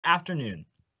afternoon.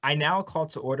 I now call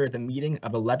to order the meeting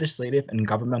of the Legislative and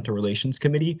Governmental Relations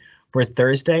Committee for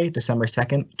Thursday, December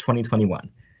 2nd, 2021.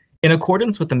 In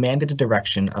accordance with the mandated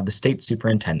direction of the State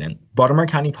Superintendent, Baltimore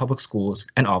County Public Schools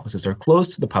and offices are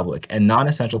closed to the public and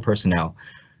non-essential personnel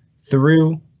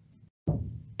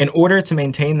in order to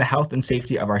maintain the health and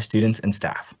safety of our students and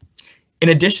staff. In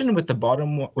addition, with the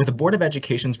Board of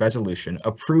Education's resolution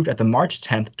approved at the March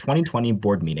 10th, 2020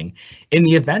 board meeting, in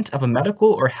the event of a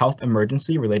medical or health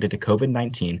emergency related to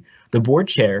COVID-19, the board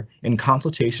chair, in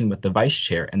consultation with the vice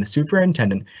chair and the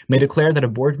superintendent, may declare that a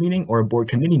board meeting or a board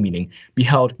committee meeting be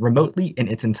held remotely in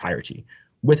its entirety,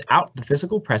 without the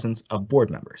physical presence of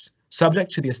board members,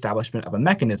 subject to the establishment of a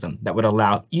mechanism that would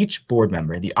allow each board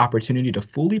member the opportunity to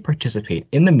fully participate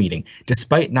in the meeting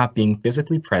despite not being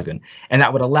physically present, and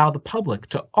that would allow the public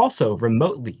to also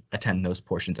remotely attend those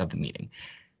portions of the meeting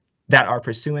that are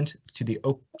pursuant to the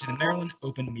Maryland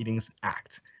Open Meetings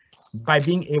Act by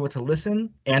being able to listen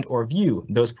and or view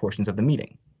those portions of the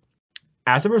meeting.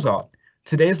 As a result,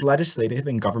 today's Legislative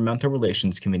and Governmental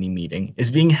Relations Committee meeting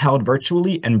is being held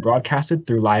virtually and broadcasted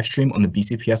through live stream on the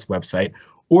BCPS website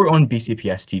or on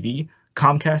BCPS-TV,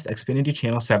 Comcast Xfinity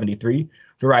Channel 73,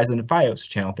 Verizon Fios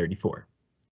Channel 34.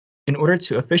 In order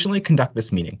to efficiently conduct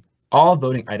this meeting, all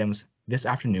voting items this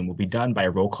afternoon will be done by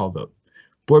a roll call vote.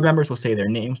 Board members will say their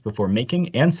names before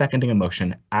making and seconding a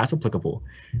motion as applicable,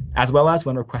 as well as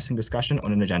when requesting discussion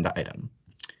on an agenda item.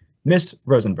 Ms.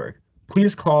 Rosenberg,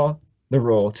 please call the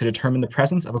roll to determine the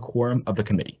presence of a quorum of the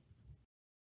committee.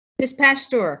 Ms.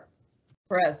 Pastor.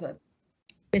 Present.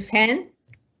 Ms. Henn.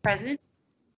 Present.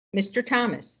 Mr.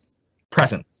 Thomas.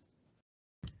 Present.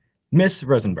 Ms.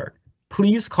 Rosenberg,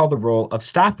 please call the roll of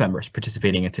staff members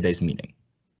participating in today's meeting.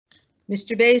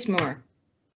 Mr. Bazemore.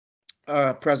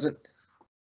 Present.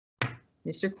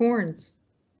 Mr. Corns.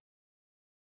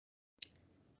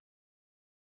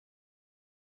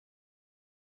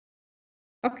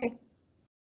 Okay.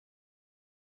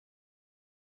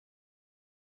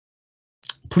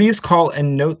 Please call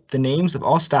and note the names of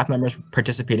all staff members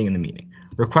participating in the meeting.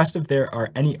 Request if there are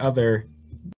any other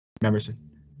members.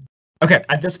 Okay,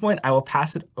 at this point, I will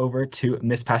pass it over to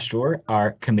Ms. Pastor,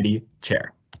 our committee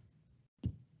chair.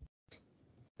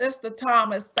 Mr.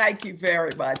 Thomas, thank you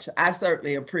very much. I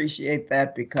certainly appreciate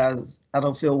that because I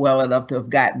don't feel well enough to have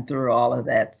gotten through all of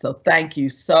that. So thank you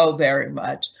so very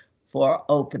much for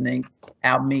opening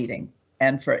our meeting.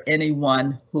 And for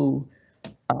anyone who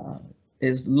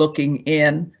is looking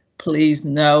in, please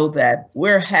know that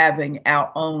we're having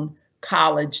our own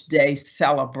College Day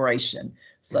celebration.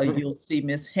 So you'll see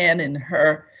Miss Henn in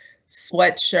her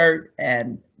sweatshirt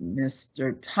and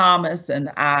Mr. Thomas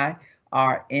and I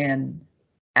are in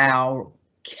our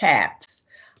caps.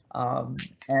 And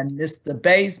Mr.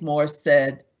 Bazemore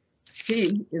said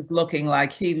he is looking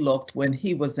like he looked when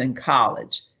he was in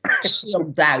college,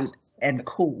 chilled out and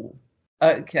cool.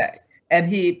 Okay. And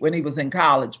when he was in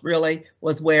college, really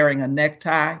was wearing a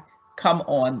necktie. Come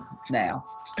on now,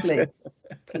 please,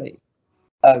 please.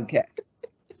 Okay.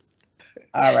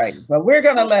 All right, but we're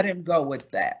gonna let him go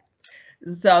with that.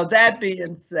 So that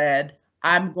being said,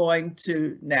 I'm going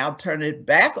to now turn it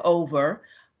back over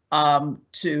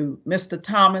to Mr.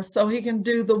 Thomas so he can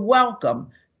do the welcome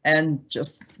and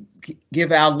just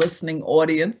give our listening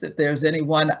audience, if there's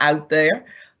anyone out there,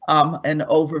 an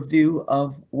overview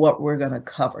of what we're going to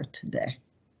cover today.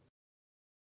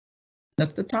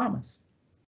 Mr. Thomas.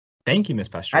 Thank you, Ms.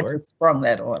 Pastor. I just sprung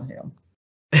that on him.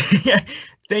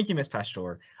 Thank you, Ms.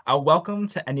 Pastor. Welcome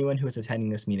to anyone who is attending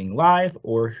this meeting live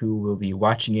or who will be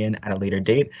watching in at a later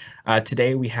date.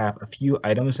 Today we have a few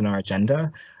items in our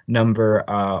agenda. Number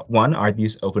 1 are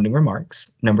these opening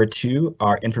remarks. Number 2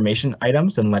 are information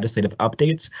items and legislative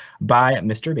updates by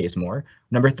Mr. Bazemore.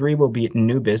 Number 3 will be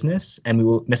new business, and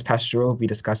Ms. Pastor will be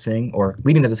discussing or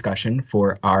leading the discussion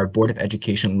for our Board of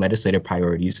Education legislative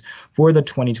priorities for the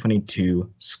 2022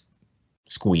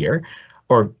 school year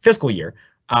or fiscal year.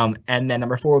 And then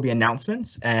number 4 will be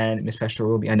announcements, and Ms. Pastor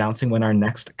will be announcing when our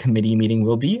next committee meeting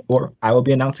will be, or I will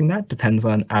be announcing that, depends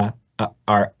on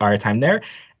our time there.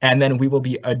 And then we will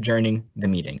be adjourning the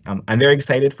meeting. I'm very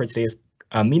excited for today's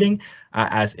meeting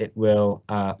as it will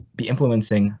be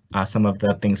influencing some of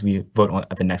the things we vote on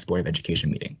at the next Board of Education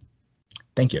meeting.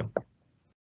 Thank you.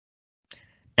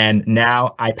 And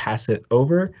now I pass it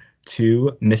over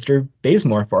to Mr.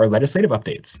 Bazemore for our legislative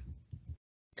updates.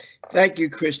 Thank you,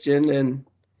 Christian, and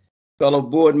fellow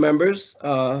board members,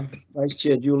 Vice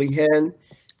Chair Julie Henn,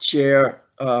 Chair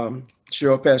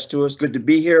Cheryl Pastor. It's good to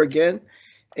be here again.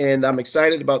 And I'm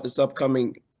excited about this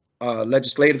upcoming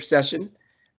legislative session,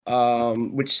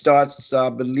 which starts, I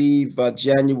believe,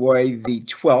 January the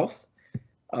 12th,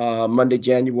 Monday,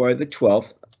 January the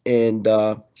 12th. And,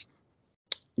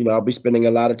 I'll be spending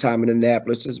a lot of time in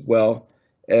Annapolis as well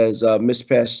as Miss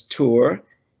Pasteur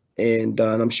and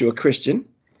I'm sure Christian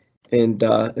and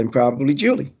probably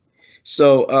Julie.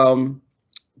 So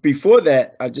before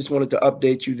that, I just wanted to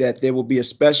update you that there will be a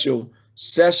special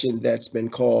session that's been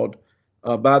called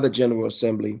by the General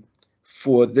Assembly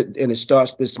and it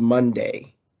starts this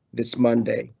Monday, the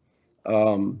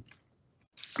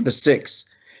 6th.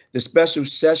 The special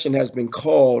session has been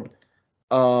called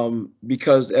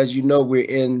because, as you know, we're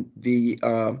in the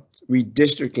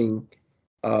redistricting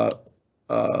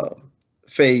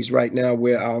phase right now,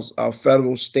 where our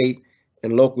federal, state,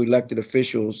 and local elected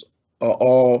officials are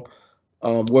all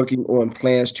working on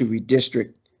plans to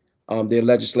redistrict their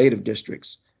legislative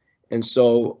districts. And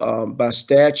so by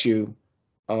statute,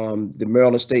 the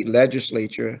Maryland State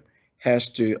Legislature has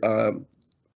to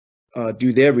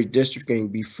do their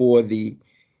redistricting before the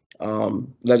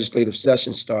legislative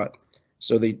session start.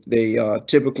 So they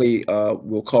typically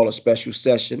will call a special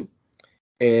session,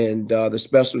 and the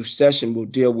special session will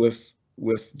deal with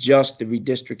just the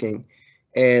redistricting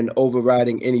and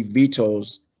overriding any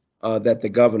vetoes that the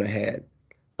governor had.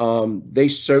 They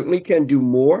certainly can do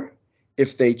more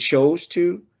if they chose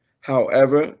to.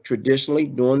 However, traditionally,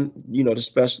 during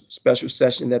the special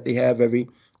session that they have every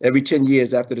 10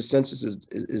 years after the census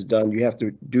is done, you have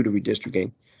to do the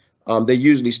redistricting. They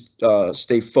usually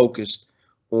stay focused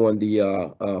on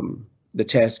the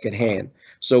task at hand.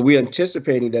 So we're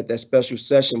anticipating that special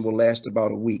session will last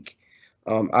about a week.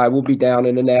 I will be down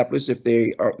in Annapolis if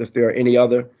there are any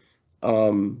other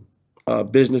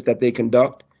business that they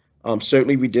conduct.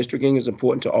 Certainly, redistricting is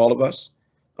important to all of us.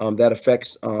 That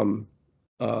affects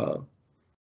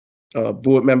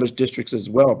board members' districts as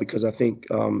well, because I think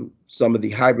some of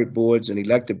the hybrid boards and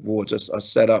elective boards are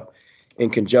set up in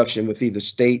conjunction with either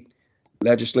state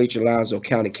legislature lines or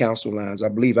county council lines. I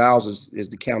believe ours is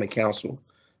the county council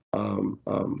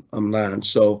line.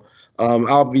 So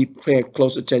I'll be paying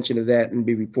close attention to that and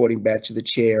be reporting back to the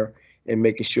chair and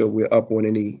making sure we're up on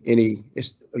any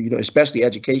especially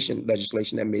education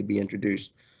legislation that may be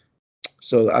introduced.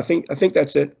 So I think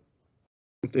that's it.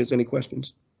 If there's any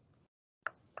questions.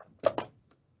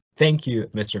 Thank you,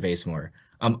 Mr. Basemore.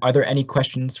 Are there any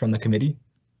questions from the committee?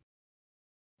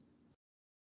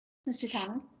 Mr.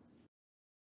 Thomas?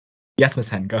 Yes, Ms.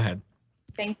 Henn, go ahead.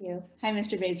 Thank you. Hi,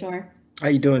 Mr. Basemore. How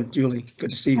you doing, Julie?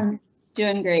 Good to see you.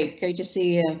 Doing great. Great to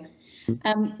see you.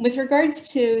 With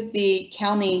regards to the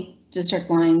county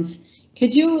district lines,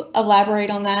 could you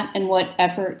elaborate on that and what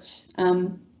efforts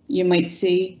you might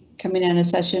see coming out of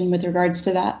session with regards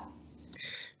to that?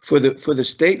 For the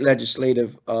state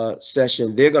legislative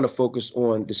session, they're going to focus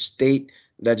on the state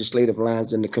legislative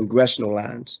lines and the congressional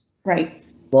lines. Right.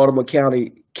 Baltimore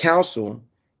County Council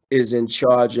is in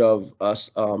charge of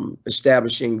us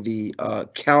establishing the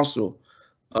council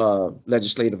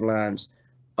legislative lines.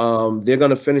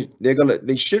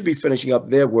 They should be finishing up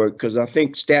their work, because I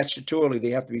think statutorily they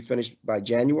have to be finished by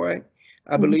January,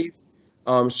 I believe.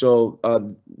 So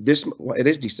it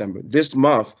is December. This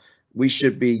month we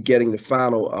should be getting the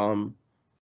final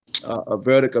a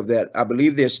verdict of that. I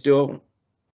believe they're still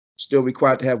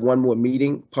required to have one more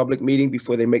public meeting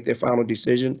before they make their final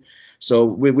decision. So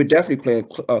we're definitely paying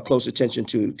close attention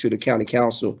to the county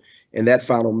council and that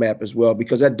final map as well,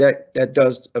 because that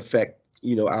does affect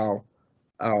our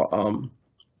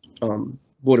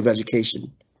Board of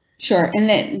Education. Sure,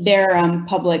 and their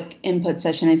public input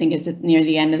session, I think, is near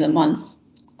the end of the month,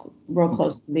 real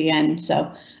close to the end.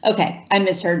 So, okay, I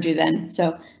misheard you then.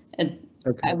 So okay.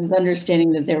 I was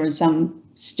understanding that there was some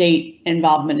state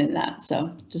involvement in that.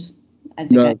 So I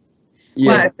think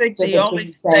I think the only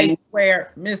state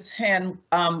where, Ms. Henn,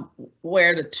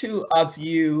 where the two of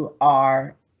you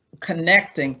are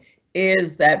connecting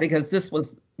is that, because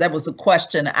that was a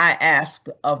question I asked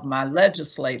of my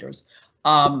legislators,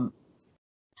 how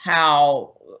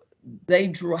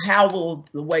will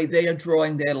the way they are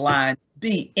drawing their lines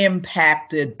be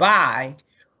impacted by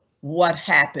what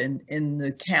happened in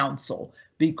the council?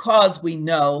 Because we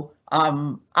know,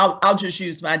 I'll just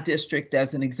use my district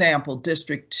as an example,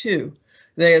 District 2.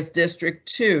 There's District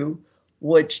 2,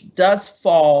 which does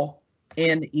fall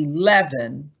in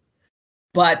 11,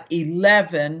 but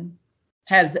 11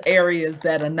 has areas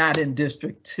that are not in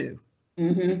District 2.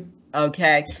 Mm-hmm.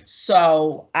 Okay,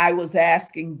 so I was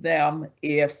asking them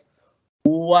if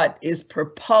what is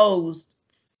proposed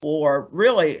for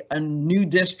really a new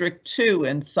District 2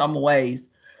 in some ways,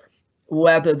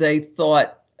 whether they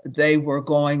thought they were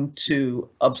going to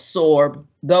absorb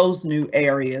those new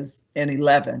areas in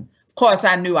 11. Of course,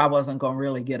 I knew I wasn't going to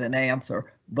really get an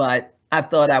answer, but I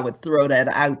thought I would throw that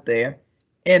out there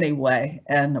anyway.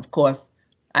 And of course,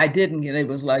 I didn't get it.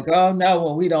 Was like, oh no,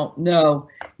 well, we don't know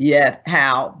yet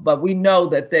how, but we know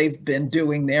that they've been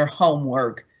doing their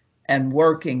homework and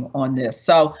working on this.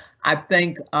 So I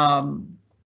think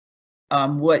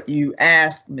what you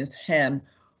asked, Ms. Henn,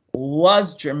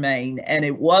 was germane, and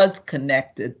it was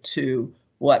connected to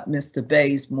what Mr.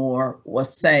 Bazemore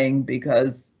was saying,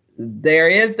 because there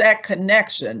is that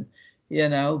connection, you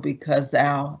know, because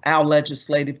our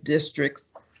legislative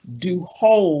districts do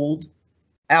hold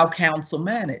our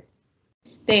councilman.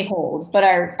 They hold, but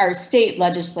our state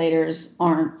legislators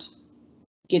aren't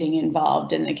getting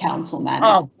involved in the councilman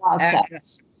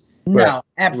process. No,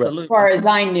 absolutely. As far as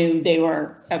I knew, they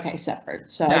were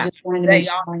separate. So I just wanted to make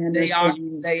sure I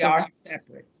understood. They are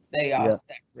separate. They are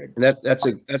separate. And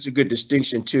that's a good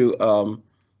distinction too,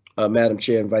 Madam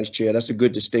Chair and Vice Chair. That's a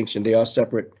good distinction. They are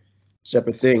separate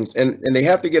things, and they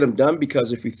have to get them done,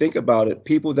 because if you think about it,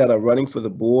 people that are running for the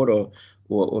board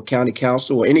or county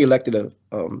council or any elected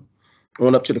on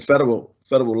up to the federal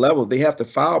level, they have to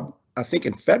file, I think,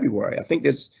 in February. I think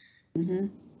there's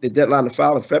the deadline to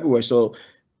file in February. So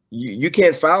you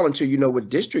can't file until you know what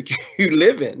district you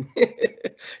live in.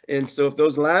 And so if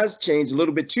those lines change a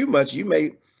little bit too much, you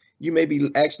may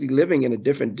be actually living in a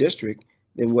different district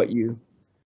than what you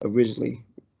originally.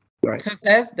 Right.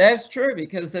 Because that's true,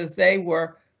 because as they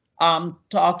were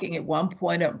talking at one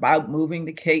point about moving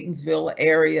to Catonsville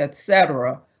area,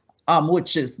 etc.,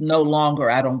 which is no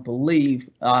longer, I don't believe,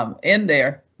 in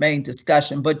their main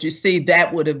discussion. But you see,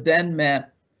 that would have then meant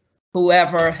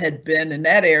whoever had been in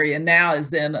that area now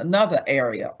is in another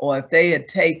area. Or if they had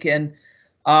taken,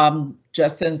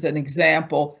 just as an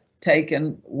example,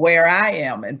 taken where I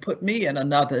am and put me in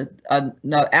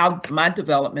my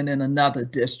development in another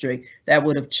district, that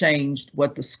would have changed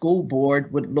what the school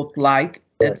board would look like,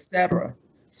 etc.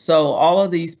 So all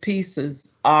of these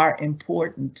pieces are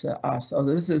important to us. So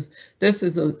this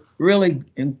is a really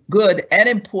good and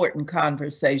important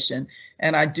conversation.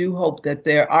 And I do hope that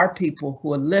there are people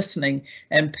who are listening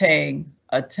and paying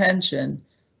attention,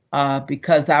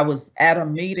 because I was at a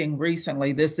meeting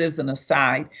recently, this is an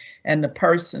aside, and the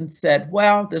person said,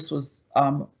 well, this was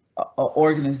an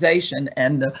organization,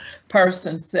 and the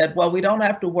person said, well, we don't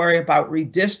have to worry about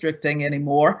redistricting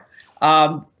anymore.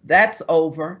 That's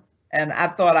over. And I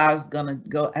thought I was going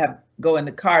to go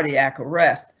into cardiac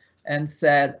arrest, and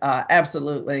said,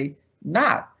 absolutely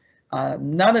not.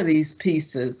 None of these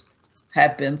pieces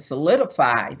have been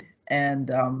solidified. And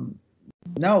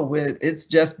no, it's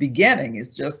just beginning.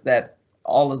 It's just that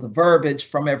all of the verbiage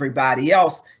from everybody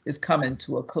else is coming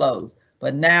to a close.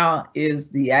 But now is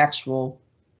the actual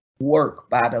work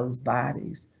by those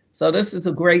bodies. So this is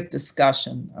a great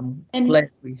discussion. I'm glad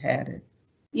we had it.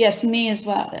 Yes, me as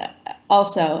well.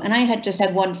 Also, and I had just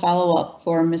had one follow-up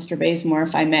for Mr. Bazemore,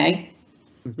 if I may.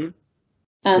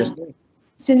 Yes,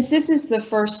 since this is the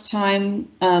first time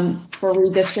for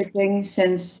redistricting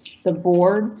since the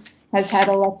board has had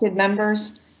elected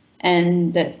members,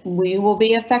 and that we will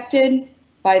be affected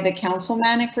by the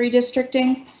councilmanic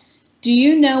redistricting, do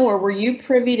you know, or were you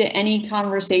privy to any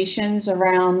conversations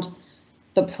around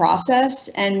the process?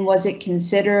 And was it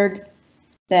considered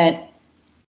that,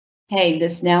 hey,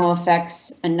 this now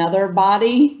affects another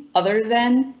body other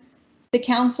than the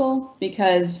council?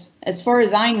 Because as far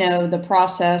as I know, the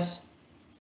process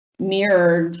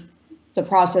mirrored the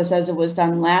process as it was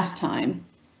done last time.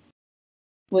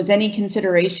 Was any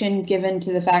consideration given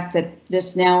to the fact that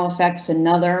this now affects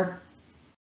another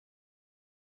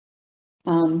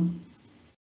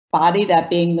body, that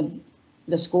being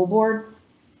the school board?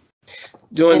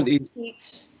 During the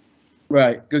seats.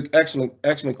 Right. Good.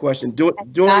 Excellent question. Can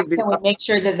we make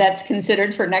sure that that's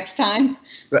considered for next time?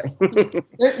 Right.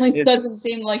 Certainly doesn't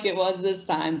seem like it was this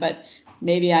time, but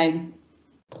maybe I'm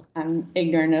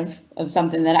ignorant of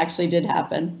something that actually did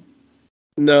happen.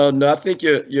 No, I think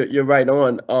you're right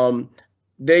on.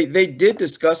 They did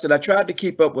discuss it. I tried to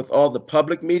keep up with all the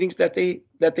public meetings that they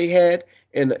had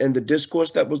and the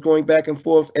discourse that was going back and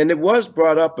forth, and it was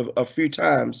brought up a few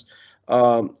times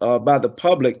by the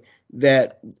public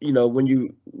that, you know, when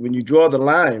you draw the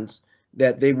lines,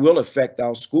 that they will affect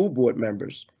our school board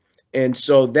members, and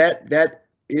so that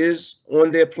is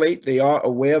on their plate. They are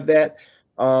aware of that,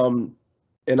 and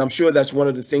I'm sure that's one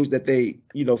of the things that they,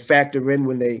 you know, factor in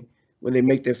when they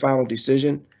make their final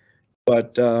decision.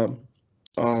 But you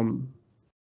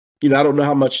know, I don't know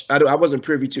how much I wasn't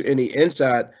privy to any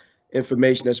inside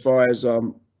information as far as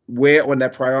where on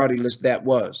that priority list that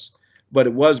was, but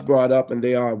it was brought up and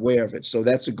they are aware of it. So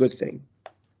that's a good thing.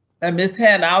 And Ms.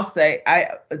 Henn, I'll say I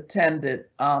attended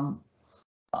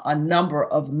a number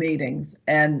of meetings,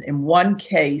 and in one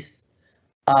case,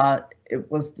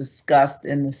 it was discussed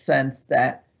in the sense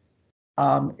that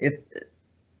if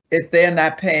if they're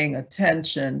not paying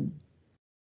attention,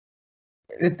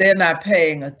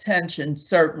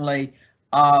 certainly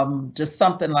just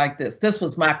something like this. This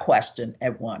was my question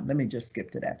at one. Let me just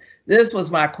skip to that. This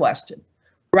was my question.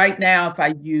 Right now, if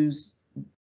I use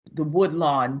the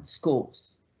Woodlawn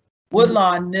schools,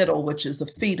 Woodlawn Middle, which is a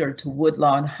feeder to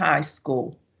Woodlawn High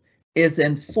School, is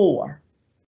in 4.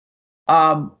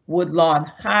 Woodlawn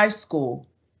High School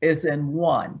is in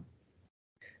 1.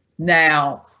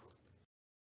 Now,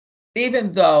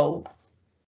 even though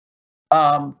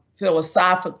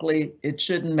philosophically it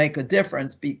shouldn't make a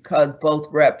difference because both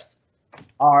reps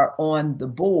are on the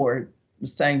board, the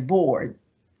same board,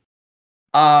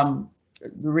 the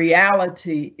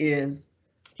reality is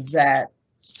that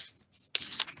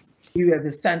you have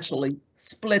essentially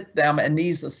split them, and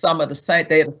these are some of the same,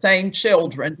 they're the same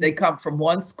children. They come from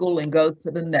one school and go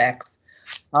to the next.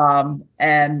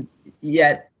 And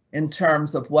yet, in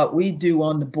terms of what we do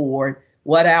on the board,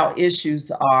 what our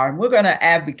issues are, and we're going to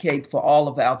advocate for all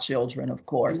of our children, of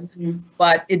course,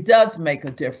 but it does make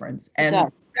a difference. And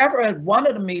one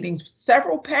of the meetings,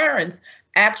 several parents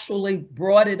actually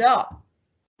brought it up,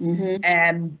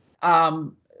 and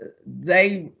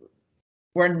they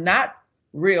were not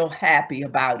real happy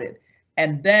about it.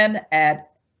 And then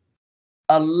at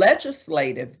a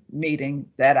legislative meeting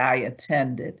that I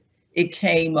attended, it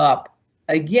came up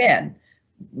again,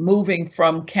 moving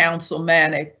from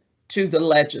councilmanic to the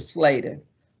legislative,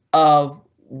 of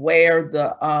where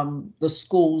the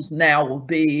schools now will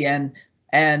be,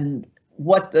 and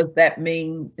what does that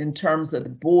mean in terms of the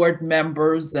board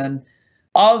members and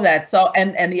all of that. So,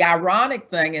 and the ironic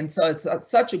thing, and so it's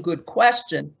such a good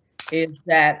question, is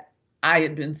that I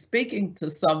had been speaking to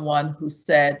someone who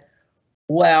said,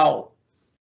 well,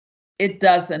 it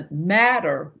doesn't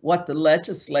matter what the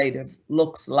legislative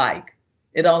looks like.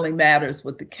 It only matters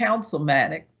what the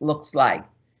councilmanic looks like,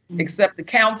 except the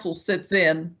council sits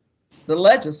in the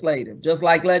legislative, just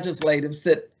like legislatives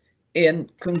sit in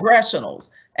congressionals,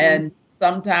 and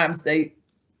sometimes they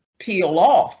peel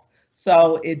off.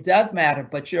 So it does matter,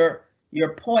 but your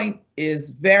point is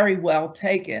very well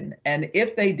taken. And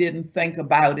if they didn't think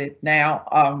about it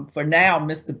now, for now,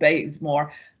 Mr.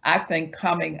 Bazemore, I think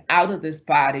coming out of this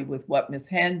body with what Ms.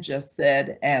 Henn just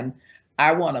said, and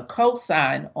I want to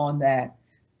co-sign on that,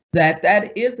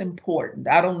 that is important.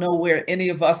 I don't know where any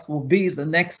of us will be the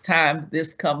next time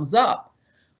this comes up,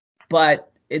 but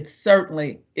it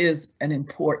certainly is an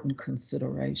important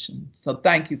consideration. So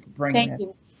thank you for bringing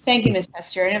that. Thank you, Ms.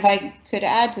 Pester. And if I could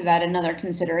add to that another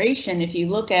consideration, if you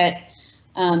look at,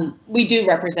 we do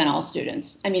represent all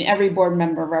students. I mean, every board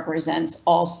member represents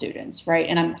all students, right?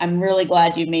 And I'm really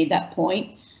glad you made that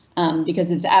point,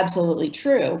 because it's absolutely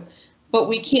true. But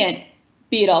we can't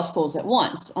be at all schools at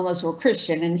once unless we're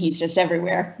Christian, and he's just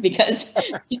everywhere, because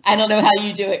I don't know how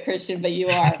you do it, Christian, but you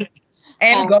are.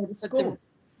 And go to school.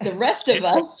 The rest of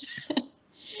us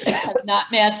have not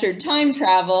mastered time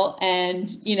travel,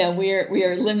 and we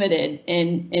are limited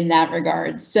in that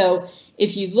regard. So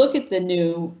if you look at the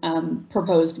new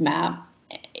proposed map,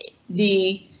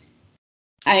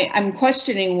 I'm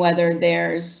questioning whether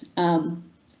there's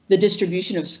the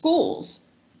distribution of schools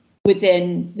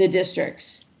within the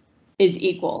districts is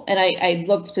equal. And I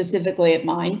looked specifically at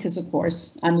mine because, of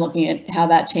course, I'm looking at how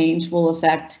that change will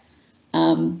affect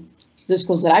the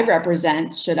schools that I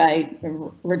represent, should I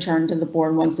return to the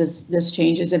board once this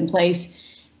change is in place.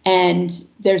 And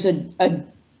there's a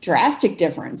drastic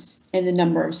difference in the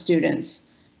number of students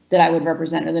that I would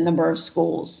represent, or the number of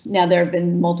schools. Now, there have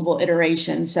been multiple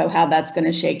iterations, so how that's going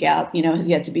to shake out, has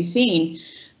yet to be seen.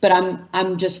 But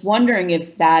I'm just wondering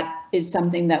if that is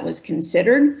something that was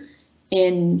considered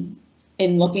in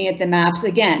looking at the maps.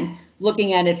 Again,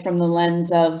 looking at it from the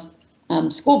lens of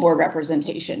school board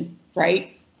representation,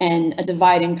 right? And a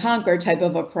divide and conquer type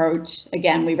of approach.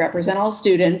 Again, we represent all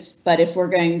students, but if we're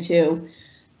going to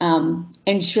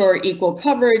ensure equal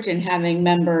coverage and having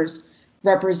members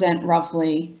represent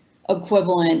roughly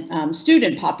equivalent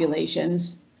student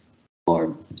populations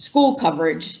or school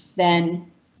coverage,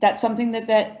 then that's something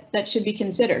that should be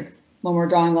considered when we're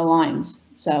drawing the lines.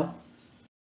 So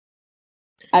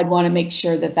I'd want to make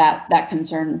sure that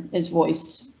concern is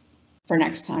voiced for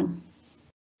next time.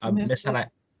 Ms. Henn,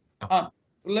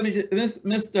 let me just,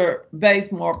 Mr.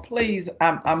 Bazemore, please,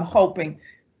 I'm hoping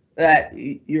that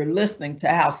you're listening to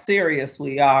how serious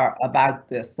we are about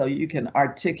this, so you can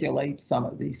articulate some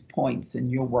of these points in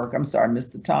your work. I'm sorry,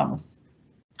 Mr. Thomas.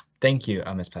 Thank you,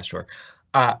 Ms. Pastor.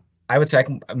 I would say,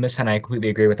 Ms. Henn, I completely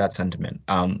agree with that sentiment.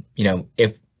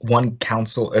 If one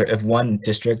council, or if one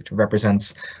district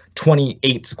represents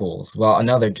 28 schools, while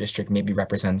another district maybe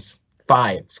represents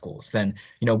 5 schools, then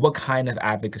what kind of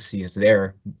advocacy is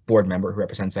their board member who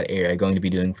represents that area going to be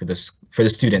doing for the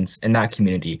students in that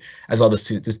community, as well as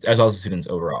the students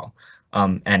overall?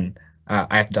 And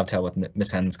I have to dovetail with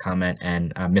Ms. Hen's comment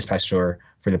and Ms. Pasteur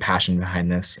for the passion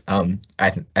behind this. I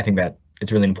think that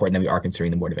it's really important that we are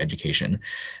considering the Board of Education,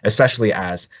 especially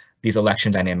as these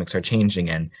election dynamics are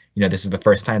changing, and this is the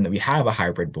first time that we have a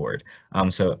hybrid board.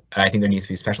 So I think there needs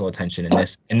to be special attention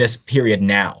in this period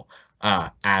now,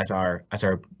 as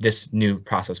this new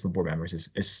process for board members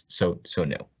is so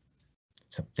new.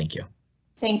 So thank you.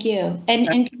 Thank you.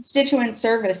 And constituent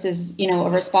service is a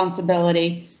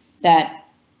responsibility that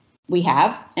we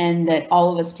have and that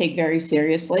all of us take very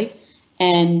seriously.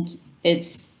 And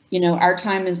it's our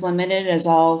time is limited, as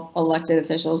all elected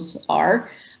officials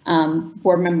are.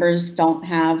 Board members don't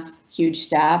have huge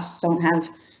staffs, don't have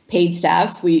paid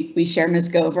staffs. We share Ms.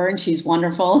 Gover, and she's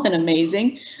wonderful and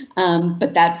amazing,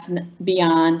 but that's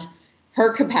beyond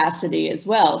her capacity as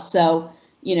well. So,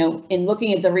 in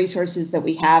looking at the resources that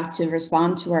we have to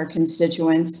respond to our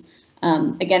constituents,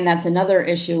 again, that's another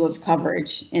issue of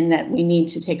coverage, in that we need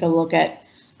to take a look at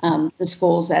the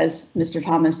schools, as Mr.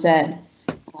 Thomas said,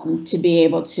 to be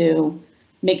able to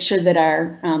make sure that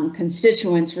our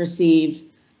constituents receive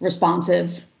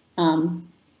responsive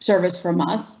service from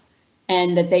us,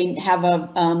 and that they have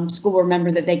a school board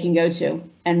member that they can go to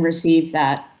and receive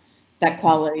that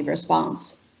quality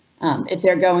response. If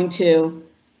they're going to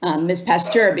Ms.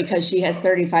 Pasteur because she has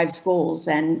 35 schools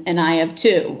and I have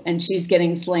 2 and she's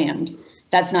getting slammed,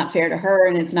 that's not fair to her,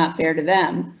 and it's not fair to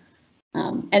them.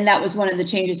 And that was one of the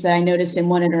changes that I noticed in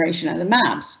one iteration of the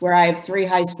maps, where I have 3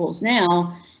 high schools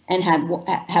now and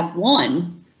have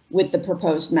 1 with the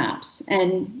proposed maps.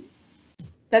 And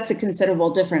that's a considerable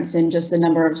difference in just the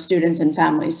number of students and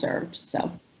families served. So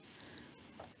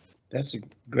that's a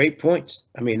great point.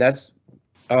 I mean, that's,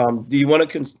 do you want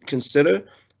to consider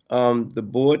the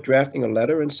board drafting a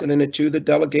letter and sending it to the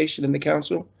delegation and the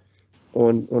council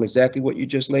on exactly what you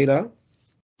just laid out,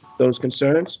 those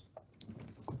concerns?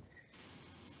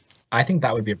 I think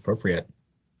that would be appropriate.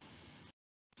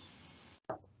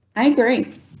 I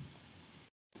agree.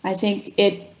 I think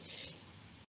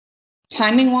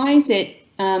timing wise,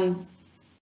 I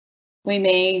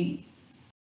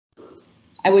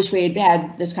wish we had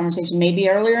had this conversation maybe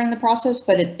earlier in the process,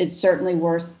 but it's certainly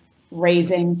worth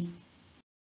raising.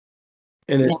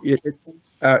 And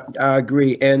I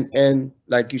agree. And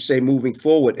like you say, moving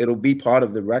forward, it'll be part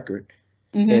of the record.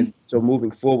 Mm-hmm. And so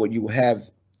moving forward, you will have,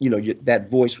 that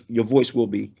voice, your voice will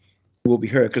be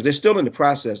heard, because they're still in the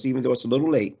process, even though it's a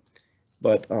little late.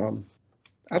 But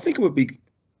I think it would be,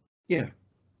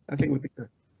 I think it would be good.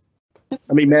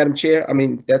 I mean, Madam Chair,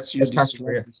 that's your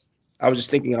decision. I was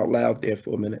just thinking out loud there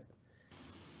for a minute.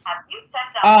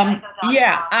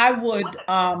 Yeah, I would,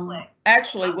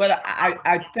 actually, what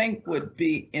I think would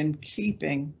be in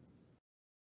keeping.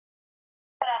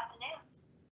 Good afternoon.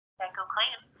 Echo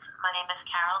Claims. My name is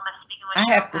Carol. I'm speaking with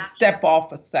I have to step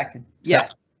off a second.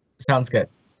 Yes. Sounds good.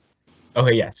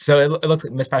 Okay, yes. So it looks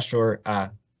like Ms. Pasteur,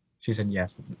 she said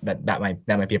yes, that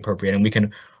might be appropriate, and we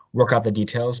can work out the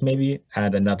details maybe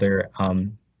at another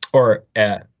or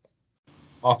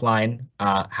offline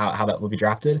how that will be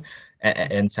drafted,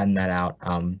 and send that out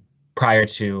prior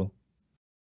to,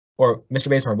 or Mr.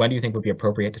 Bazemore, when do you think would be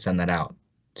appropriate to send that out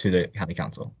to the county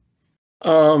council?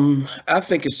 I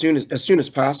think as soon as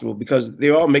possible, because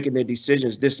they're all making their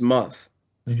decisions this month,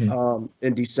 mm-hmm.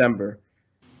 In December,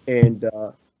 and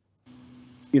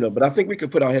but I think we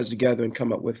could put our heads together and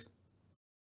come up with,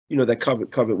 that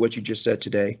covered what you just said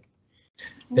today.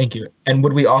 Thank you. And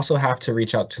would we also have to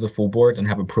reach out to the full board and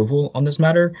have approval on this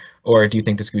matter, or do you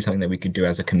think this could be something that we could do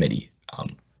as a committee?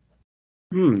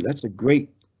 That's a great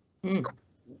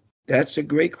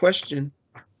question,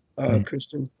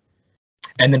 Kristen.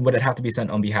 And then would it have to be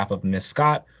sent on behalf of Ms.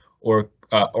 Scott, or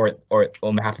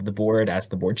on behalf of the board as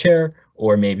the board chair,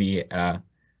 or maybe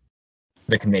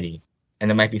the committee? And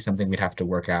that might be something we'd have to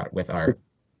work out with our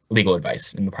legal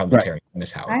advice and the parliamentarian, right.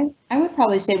 Ms. Howard. I would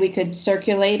probably say we could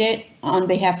circulate it on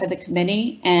behalf of the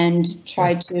committee and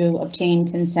try to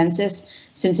obtain consensus,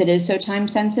 since it is so time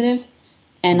sensitive.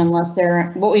 And unless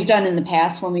what we've done in the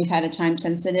past when we've had a time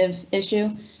sensitive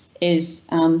issue is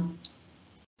send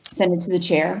it to the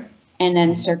chair and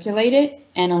then circulate it.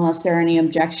 And unless there are any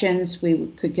objections, we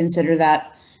could consider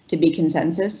that to be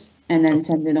consensus and then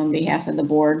send it on behalf of the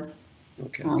board.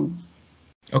 Okay.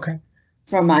 Okay.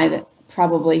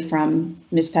 Probably from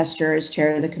Ms. Pasteur as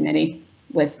chair of the committee,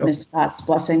 with Ms. Scott's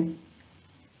blessing.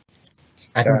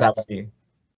 I think that would be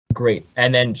great.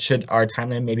 And then should our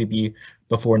timeline maybe be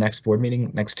before next board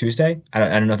meeting next Tuesday? I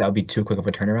don't know if that would be too quick of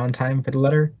a turnaround time for the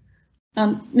letter.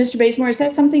 Mr. Bazemore, is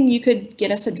that something you could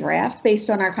get us a draft based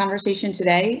on our conversation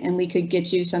today, and we could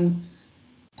get you some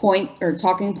point or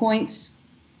talking points?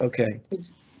 Okay.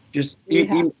 Just You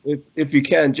have- if you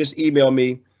can, just email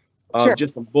me Sure.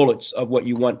 just some bullets of what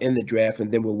you want in the draft,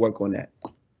 and then we'll work on that.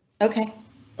 Okay.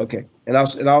 Okay. And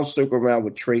I'll circle around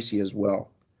with Tracy as well.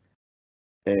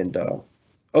 And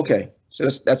okay, so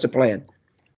that's a plan.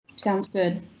 Sounds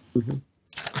good.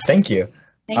 Thank you.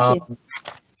 Thank you.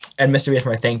 And Mr.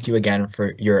 Bazemore, thank you again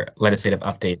for your legislative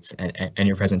updates and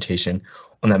your presentation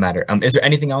on that matter. Is there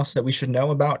anything else that we should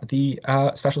know about the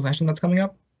special session that's coming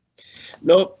up?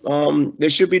 Nope. There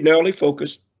should be narrowly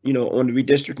focused, on the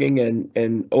redistricting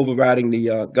and overriding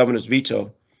the governor's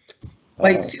veto.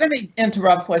 Wait, let me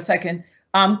interrupt for a second.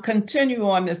 Continue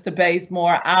on, Mr.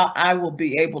 Bazemore. I will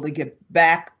be able to get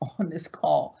back on this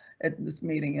call at this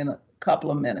meeting in a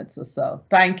couple of minutes or so.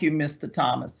 Thank you, Mr.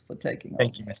 Thomas, for taking over.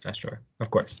 Thank you, Ms. Pastor.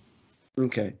 Of course.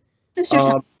 Okay.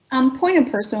 Mr. Thomas, point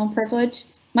of personal privilege.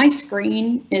 My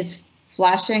screen is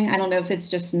flashing. I don't know if it's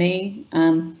just me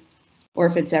or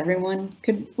if it's everyone.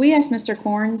 Could we ask Mr.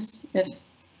 Corns if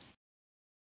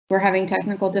we're having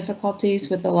technical difficulties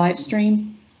with the live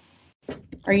stream?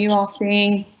 Are you all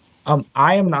seeing?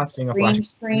 I am not seeing a green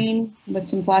screen with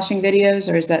some flashing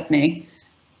videos, or is that me?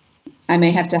 I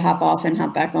may have to hop off and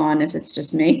hop back on if it's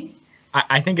just me.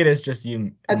 I think it is just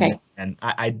you. Okay. And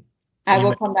I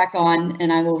will come back on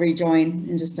and I will rejoin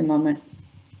in just a moment.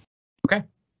 Okay.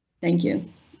 Thank you.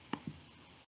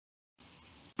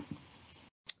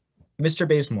 Mr.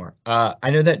 Bazemore, I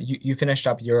know that you finished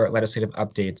up your legislative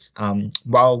updates.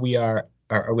 While we are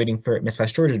waiting for Ms.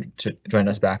 Pastor to join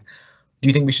us back, do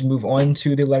you think we should move on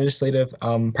to the legislative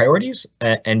priorities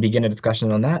and begin a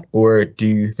discussion on that? Or do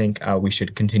you think we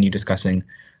should continue discussing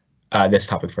this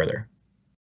topic further?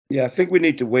 Yeah, I think we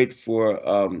need to wait for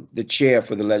the chair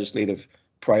for the legislative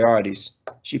priorities.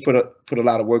 She put a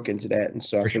lot of work into that, and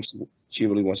so I think she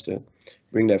really wants to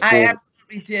bring that forward. I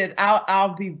absolutely did.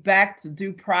 I'll be back to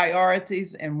do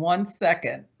priorities in 1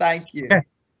 second. Thank you. Okay.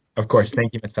 Of course.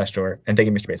 Thank you, Ms. Pastor, and thank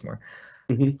you, Mr. Bazemore.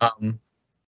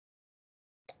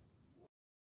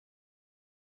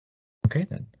 Okay,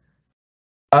 then.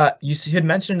 You had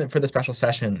mentioned for the special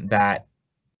session that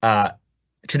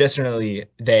traditionally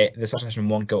the special session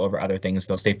won't go over other things.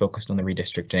 They'll stay focused on the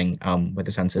redistricting with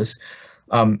the census.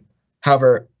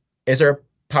 However, is there a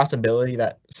possibility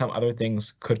that some other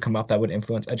things could come up that would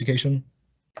influence education?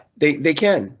 They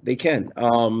can.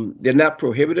 They're not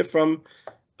prohibited from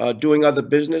doing other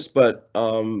business, but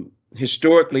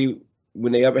historically,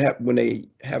 when they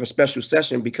have a special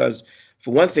session, because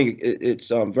for one thing, it's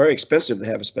very expensive to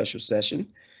have a special session,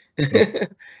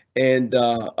 and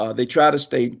they try to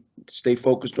stay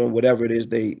focused on whatever it is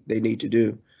they need to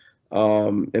do.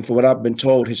 And from what I've been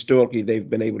told, historically, they've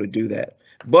been able to do that.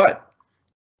 But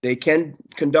they can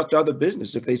conduct other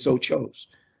business if they so chose.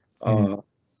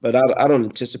 But I don't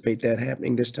anticipate that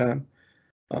happening this time.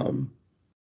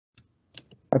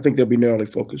 I think they'll be narrowly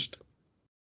focused.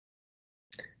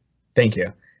 Thank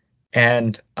you.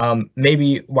 And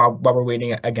maybe while we're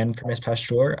waiting again for Ms.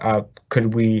 Pastor,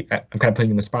 could we, I'm kind of putting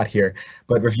you in the spot here,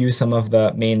 but review some of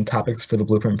the main topics for the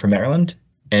blueprint for Maryland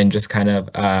and just kind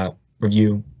of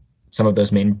review some of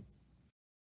those main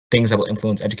things that will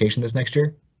influence education this next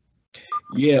year?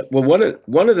 Yeah, well,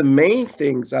 one of the main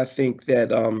things I think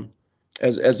that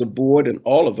as a board and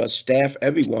all of us, staff,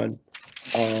 everyone,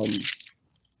 are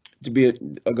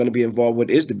going to be involved with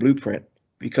is the blueprint,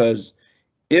 because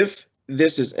if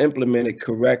this is implemented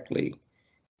correctly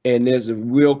and there's a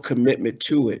real commitment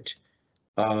to it,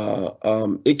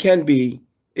 it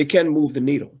can move the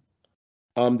needle.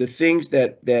 The things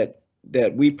that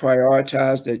we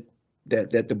prioritize,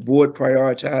 that the board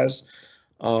prioritize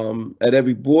at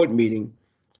every board meeting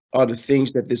are the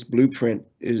things that this blueprint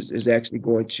is actually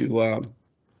going to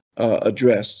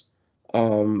address.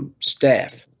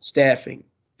 Staffing,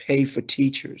 pay for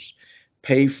teachers,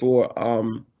 pay for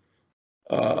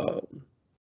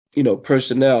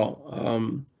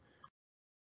personnel,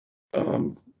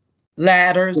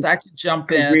 Ladders, I could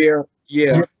jump in. career,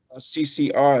 yeah,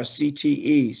 CCR,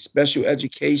 CTE, special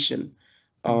education,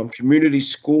 community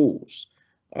schools,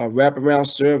 wraparound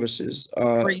services,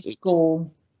 Preschool.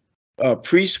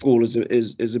 preschool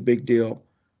is a big deal.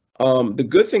 The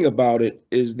good thing about it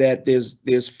is that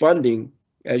there's funding.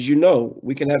 As you know,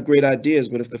 we can have great ideas,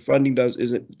 but if the funding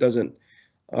doesn't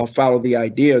follow the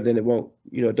idea, then it won't,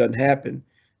 it doesn't happen.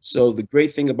 So the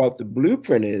great thing about the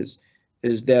blueprint is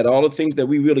that all the things that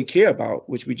we really care about,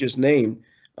 which we just named,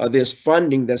 there's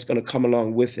funding that's going to come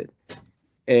along with it.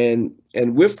 And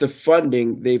with the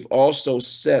funding, they've also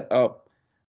set up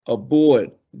a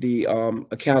board, the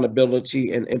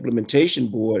Accountability and Implementation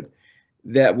Board,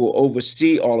 that will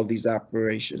oversee all of these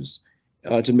operations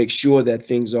to make sure that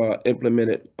things are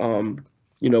implemented,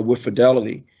 with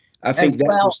fidelity. I think As that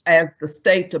well was, as the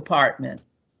State Department.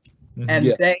 And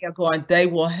Yeah. they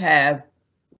will have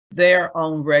their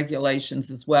own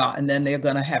regulations as well. And then they're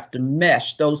going to have to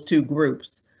mesh, those two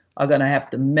groups are going to have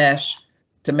to mesh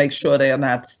to make sure they are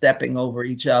not stepping over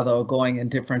each other or going in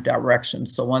different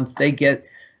directions. So once they get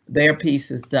their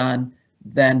pieces done,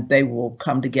 then they will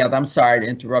come together. I'm sorry to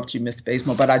interrupt you, Ms.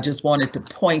 Bazemore, but I just wanted to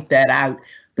point that out,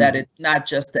 that it's not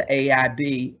just the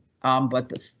AIB, but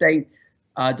the State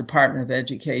Department of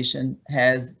Education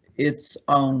has its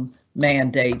own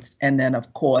mandates. And then,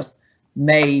 of course,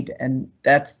 MABE, and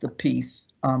that's the piece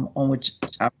on which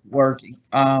I'm working.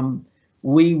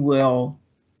 We will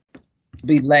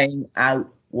be laying out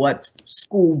what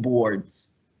school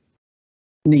boards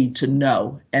need to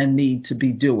know and need to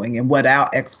be doing, and what our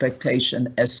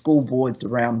expectation as school boards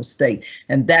around the state.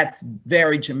 And that's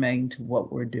very germane to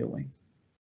what we're doing.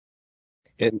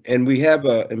 and we have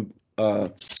a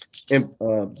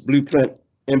blueprint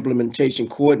implementation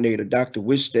coordinator, Dr.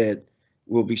 Wisted,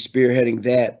 will be spearheading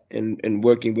that and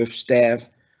working with staff.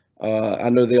 I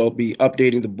know they'll be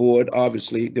updating the board.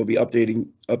 Obviously, they'll be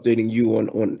updating you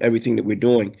on everything that we're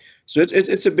doing. So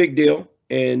it's a big deal.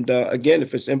 And again,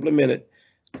 if it's implemented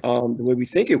the way we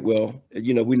think it will,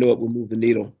 we know it will move the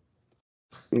needle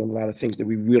on a lot of things that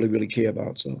we really, really care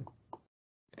about. So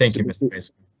Thank you, Mr.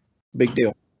 Bazemore. big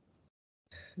deal.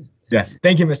 Yes,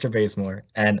 thank you, Mr. Bazemore,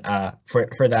 and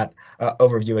for that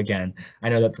overview again. I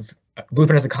know that this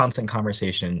Blueprint is a constant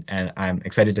conversation, and I'm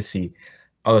excited to see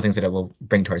all the things that it will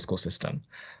bring to our school system.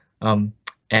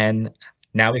 And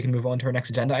now we can move on to our next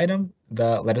agenda item,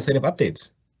 the legislative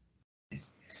updates.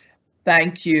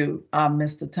 Thank you,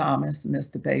 Mr. Thomas,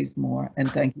 Mr. Bazemore,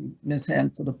 and thank you, Ms.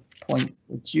 Henn, for the points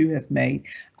that you have made.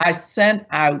 I sent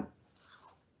out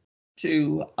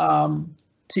to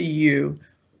you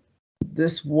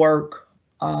this work,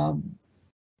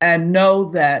 and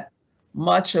know that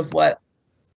much of what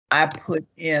I put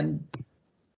in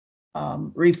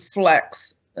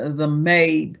reflects the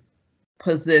MABE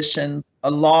positions,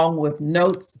 along with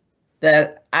notes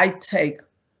that I take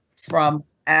from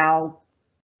our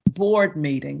board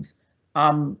meetings,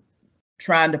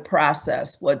 trying to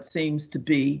process what seems to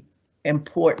be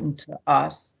important to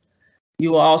us.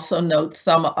 You also note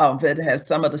some of it has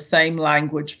some of the same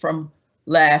language from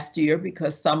last year,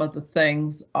 because some of the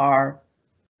things are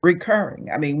recurring.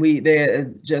 I mean, they're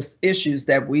just issues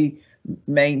that we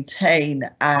maintain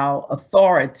our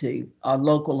authority, our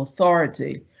local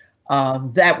authority,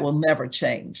 that will never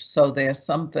change. So there are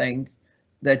some things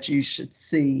that you should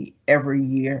see every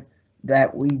year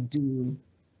that we do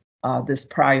this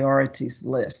priorities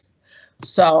list.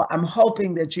 So I'm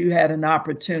hoping that you had an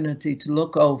opportunity to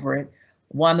look over it.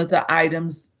 One of the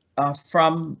items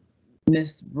from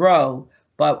Ms. Rowe,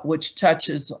 but which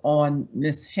touches on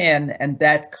Ms. Henn, and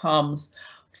that comes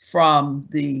from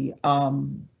the,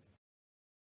 I'm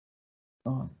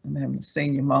having a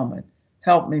senior moment.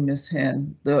 Help me, Ms.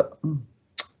 Henn.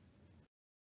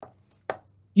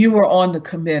 You were on the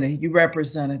committee, you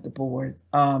represented the board.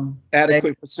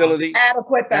 Adequate facilities.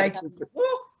 Adequate, thank you.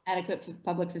 Adequate for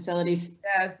public facilities.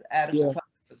 Yes, adequate public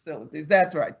facilities,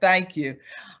 that's right, thank you.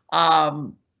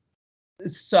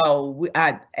 So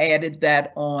I added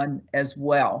that on as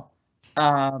well.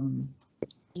 Thank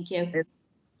you. It's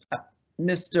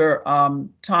Mr.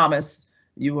 Thomas,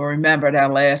 you will remember at our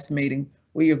last meeting,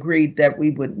 we agreed that we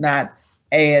would not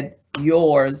add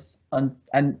yours,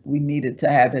 and we needed to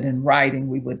have it in writing.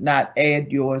 We would not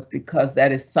add yours because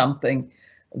that is something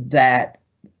that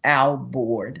our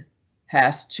board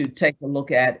has to take a look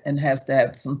at and has to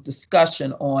have some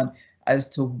discussion on as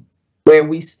to where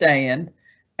we stand,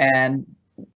 and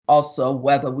also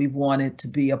whether we want it to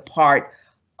be a part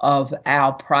of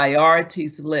our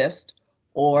priorities list,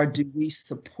 or do we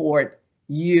support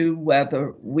you,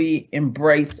 whether we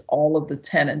embrace all of the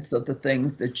tenets of the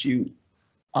things that you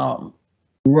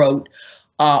wrote,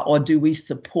 or do we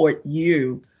support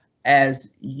you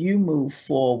as you move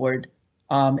forward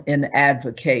in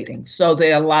advocating. So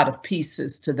there are a lot of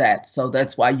pieces to that. So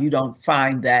that's why you don't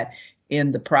find that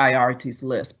in the priorities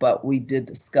list, but we did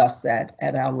discuss that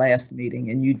at our last meeting,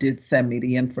 and you did send me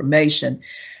the information.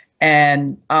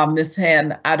 And Ms.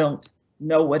 Henn, I don't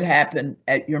know what happened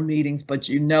at your meetings, but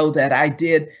you know that I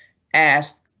did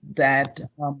ask that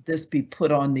this be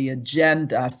put on the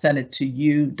agenda. I sent it to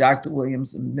you, Dr.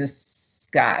 Williams, and Ms.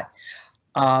 Scott.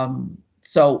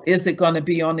 So is it going to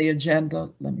be on the agenda?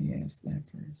 Let me ask that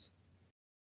first.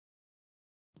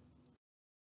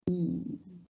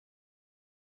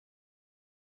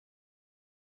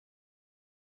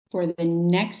 For the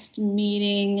next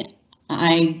meeting,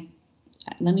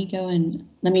 let me go and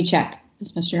let me check,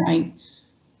 Mr.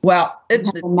 Well,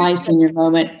 have my senior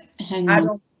moment. Hang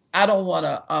on. I don't want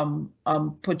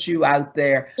to put you out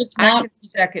there. If I not, can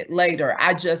check it later.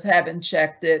 I just haven't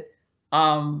checked it.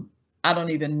 I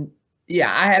don't even.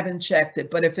 Yeah, I haven't checked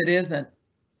it. But if it isn't,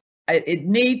 it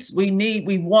needs. We need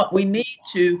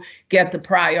to get the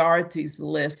priorities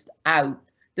list out.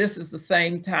 This is the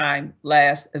same time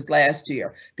as last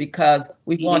year because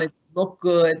we want it to look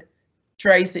good.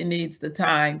 Tracy needs the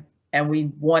time, and we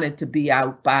want it to be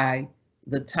out by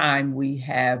the time we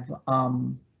have.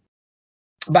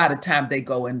 By the time they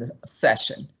go into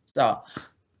session. So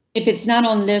if it's not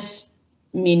on this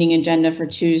meeting agenda for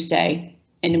Tuesday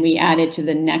and we add it to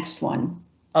the next one,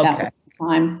 okay.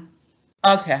 Time.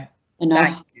 Okay.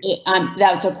 Enough.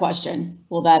 That's a question.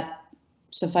 Will that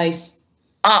suffice?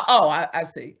 I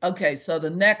see. Okay, so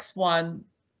the next one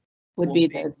would be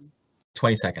the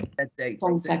 22nd. That date.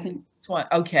 22nd.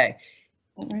 Okay.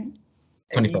 Is that right?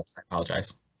 21st. I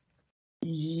apologize.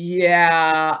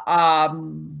 Yeah.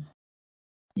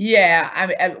 Yeah. I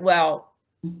mean, well,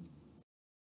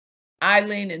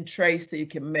 Eileen and Tracy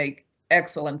can make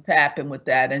excellence happen with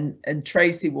that, and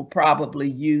Tracy will probably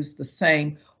use the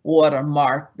same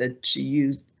watermark that she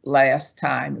used last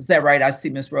time. Is that right? I see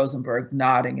Ms. Rosenberg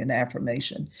nodding in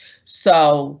affirmation.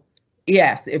 So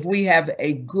yes, if we have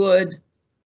a good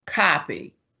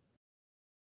copy,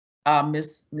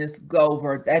 Miss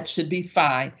Gover, that should be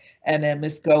fine. And then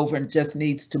Miss Gover just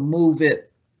needs to move it.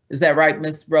 Is that right,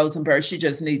 Ms. Rosenberg? She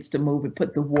just needs to move it,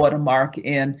 put the watermark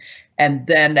in, and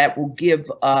then that will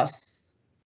give us,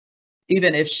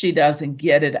 even if she doesn't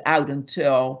get it out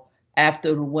until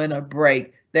after the winter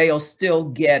break, they'll still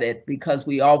get it because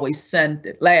we always send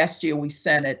it. Last year we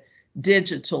sent it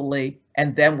digitally,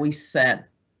 and then we sent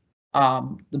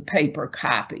the paper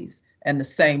copies, and the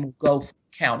same will go for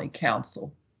county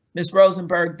council. Ms.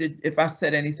 Rosenberg, if I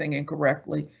said anything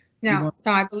incorrectly? No,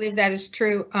 I believe that is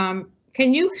true.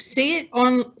 Can you see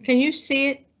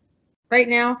it right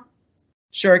now?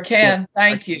 Sure can.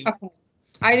 Thank you. Okay.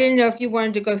 I didn't know if you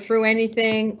wanted to go through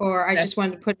anything or I just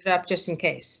wanted to put it up just in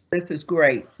case. This is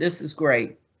great. This is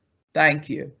great. Thank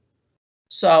you.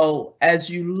 So as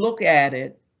you look at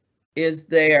it, is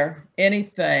there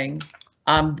anything,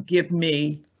 give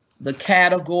me the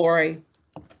category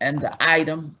and the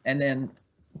item, and then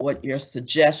what your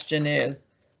suggestion is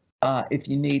if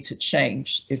you need to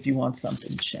change, if you want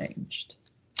something changed.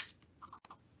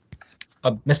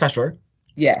 Ms. Pastor?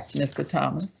 Yes, Mr.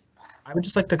 Thomas. I would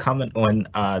just like to comment on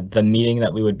the meeting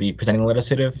that we would be presenting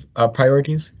legislative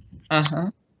priorities.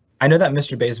 I know that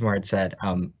Mr. Bazemore had said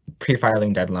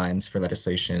pre-filing deadlines for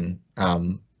legislation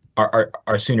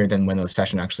are sooner than when the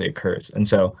session actually occurs. And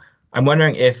so I'm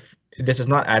wondering if this is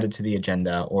not added to the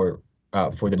agenda or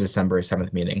for the December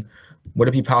 7th meeting, would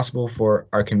it be possible for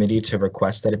our committee to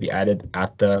request that it be added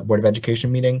at the Board of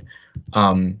Education meeting?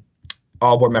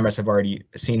 All board members have already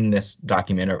seen this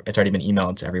document, or it's already been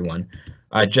emailed to everyone,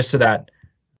 just so that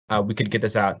we could get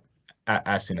this out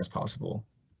as soon as possible.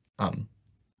 Well,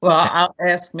 I'll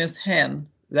ask Ms. Henn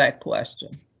that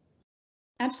question.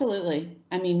 Absolutely.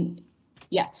 I mean,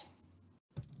 yes.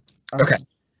 Okay.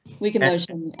 We can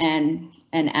motion and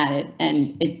add it,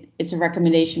 and it's a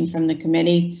recommendation from the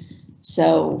committee.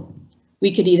 So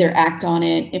we could either act on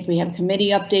it if we have committee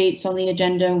updates on the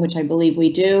agenda, which I believe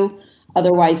we do.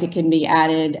 Otherwise, it can be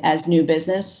added as new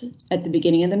business at the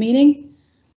beginning of the meeting.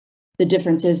 The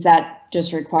difference is that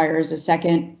just requires a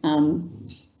second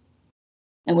and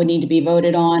would need to be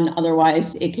voted on.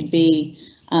 Otherwise, it could be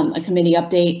a committee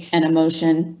update and a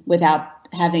motion without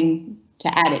having to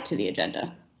add it to the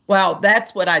agenda. Well,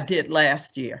 that's what I did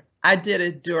last year. I did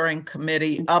it during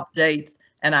committee updates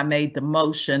and I made the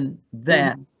motion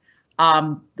then.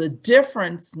 The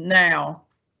difference now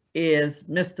is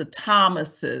Mr.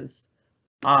 Thomas's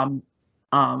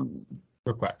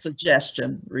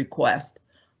request,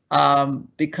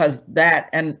 because that,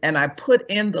 and I put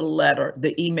in the letter,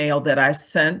 the email that I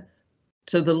sent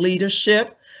to the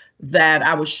leadership, that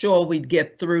I was sure we'd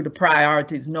get through the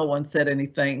priorities. No one said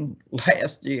anything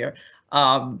last year.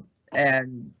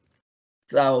 And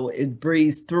so it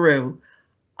breezed through.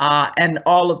 And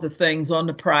all of the things on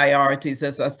the priorities,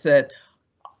 as I said,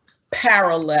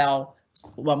 parallel,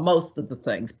 well, most of the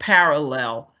things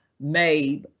parallel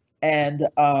MABE, and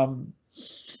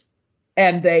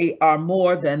they are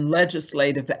more than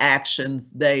legislative actions.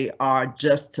 They are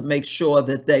just to make sure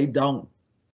that they don't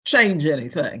change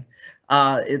anything.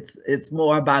 It's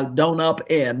more about don't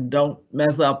upend, don't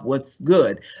mess up what's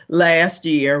good. Last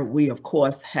year, we of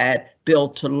course had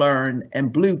Build to Learn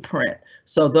and Blueprint.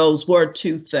 So those were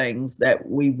two things that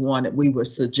we wanted, we were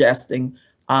suggesting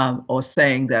or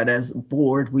saying that as a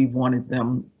board, we wanted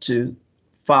them to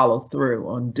follow through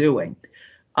on doing.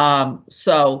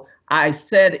 So I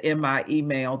said in my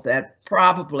email that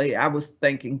probably I was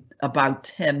thinking about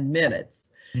 10 minutes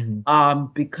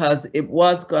because it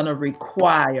was going to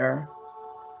require,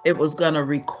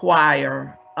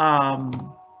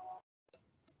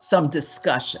 some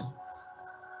discussion.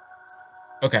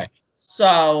 Okay.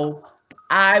 So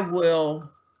I will,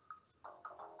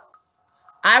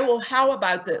 how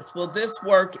about this? Will this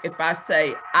work if I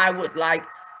say I would like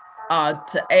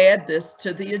to add this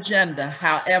to the agenda?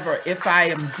 However, if I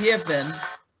am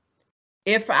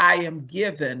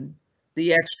given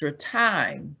the extra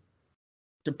time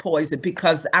to poise it,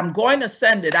 because I'm going to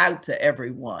send it out to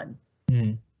everyone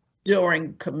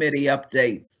during committee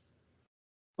updates,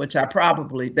 which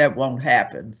that won't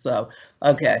happen. So,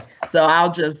 okay, so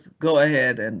I'll just go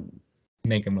ahead and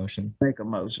make a motion.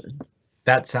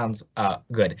 That sounds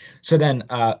good. So then,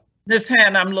 Ms.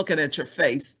 Han, I'm looking at your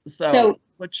face. So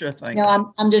what's your thing?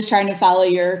 No, I'm just trying to follow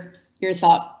your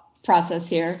thought process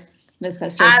here, Ms.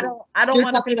 Custer. I don't You're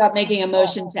want to talking about making a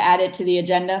motion to add it to the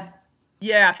agenda.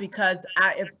 Yeah, because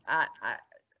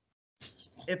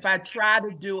if I try to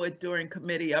do it during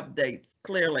committee updates,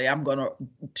 clearly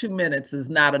 2 minutes is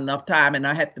not enough time, and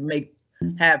I have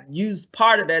to use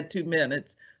part of that 2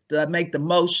 minutes to make the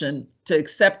motion to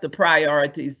accept the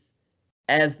priorities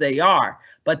as they are.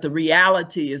 But the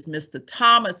reality is Mr.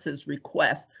 Thomas's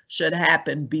request should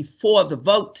happen before the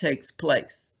vote takes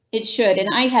place. It should, and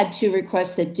I had 2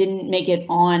 requests that didn't make it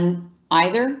on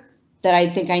either, that I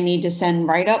think I need to send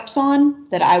write-ups on,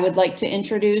 that I would like to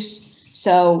introduce.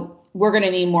 So we're going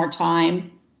to need more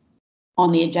time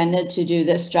on the agenda to do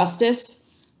this justice.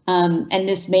 And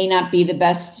this may not be the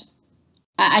best.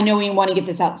 I know we want to get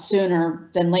this out sooner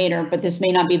than later, but this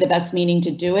may not be the best meeting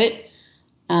to do it.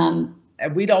 And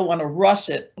we don't want to rush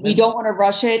it. We don't want to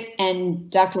rush it. And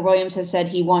Dr. Williams has said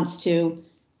he wants to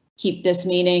keep this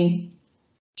meeting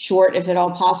short, if at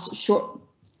all possible,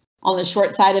 on the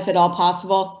short side, if at all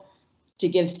possible, to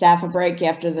give staff a break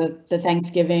after the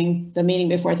Thanksgiving, the meeting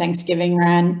before Thanksgiving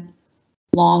ran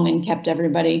long and kept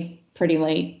everybody pretty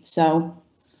late. So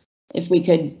if we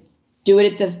could do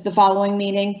it at the following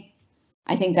meeting,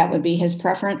 I think that would be his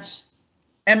preference.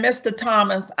 And Mr.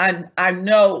 Thomas, I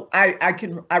know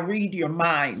I read your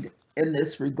mind in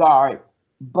this regard,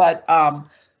 but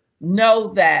know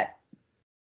that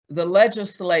the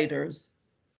legislators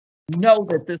know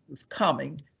that this is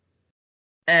coming,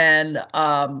 and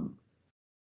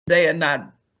they are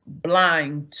not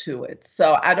blind to it.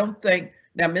 So I don't think,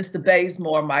 now Mr.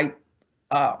 Bazemore might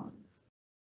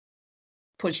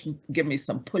give me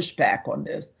some pushback on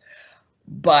this,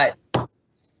 but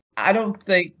I don't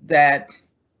think that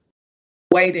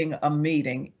waiting a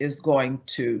meeting is going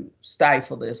to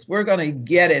stifle this. We're going to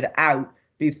get it out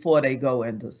before they go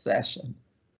into session.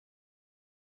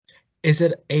 Is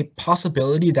it a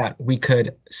possibility that we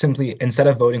could simply, instead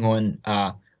of voting on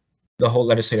the whole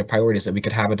legislative priorities, that we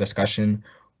could have a discussion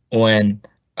on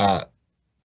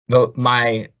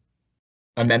my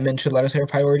amendment to legislative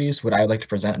priorities, what I would like to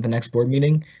present at the next board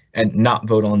meeting, and not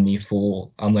vote on the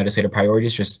full legislative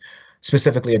priorities, just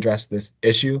specifically address this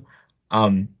issue,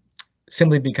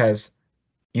 simply because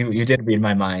you did read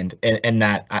my mind, and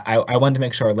that I wanted to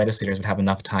make sure our legislators would have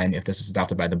enough time, if this is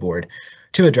adopted by the board,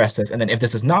 to address this, and then if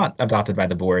this is not adopted by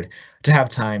the board, to have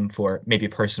time for maybe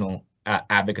personal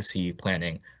advocacy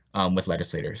planning with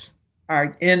legislators. All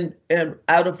right, and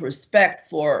out of respect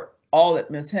for all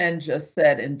that Ms. Hen just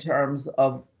said in terms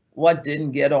of what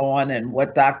didn't get on and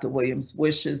what Dr. Williams'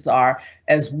 wishes are,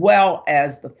 as well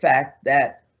as the fact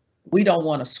that we don't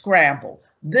want to scramble.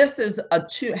 This is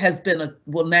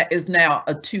is now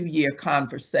a 2-year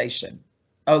conversation.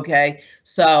 Okay,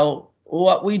 so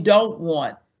what we don't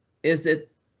want is it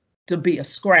to be a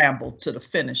scramble to the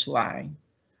finish line.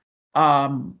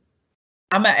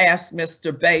 I'm gonna ask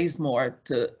Mr. Bazemore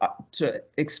to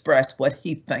express what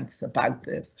he thinks about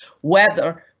this,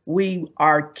 whether we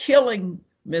are killing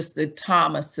Mr.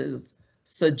 Thomas's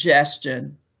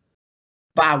suggestion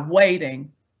by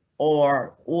waiting,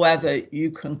 or whether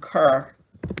you concur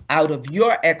out of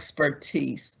your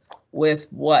expertise with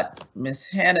what Ms.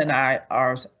 Hen and I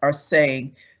are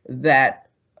saying, that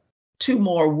 2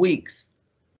 more weeks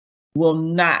will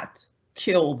not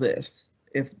kill this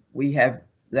if we have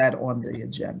that on the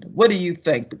agenda. What do you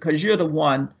think? Because you're the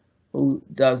one who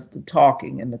does the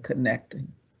talking and the connecting.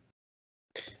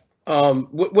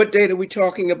 What date are we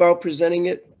talking about presenting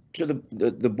it to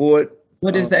the board?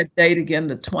 What is that date again?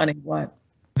 The 20 what?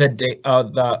 The date,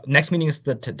 the next meeting is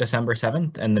the December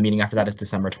 7th, and the meeting after that is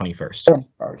December 21st.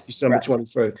 December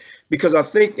 21st. Because I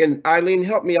think, and Eileen,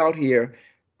 help me out here,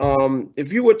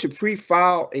 if you were to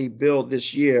pre-file a bill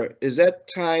this year, has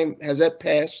that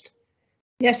passed?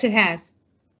 Yes, it has.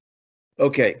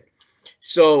 Okay,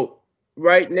 so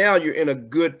right now you're in a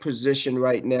good position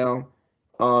right now.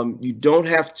 You don't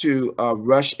have to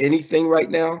rush anything right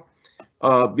now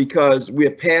because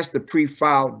we're past the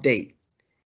pre-file date.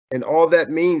 And all that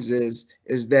means is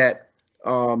that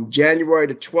January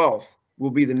the 12th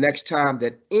will be the next time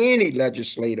that any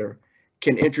legislator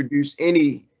can introduce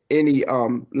any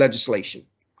legislation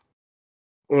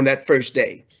on that first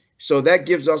day. So that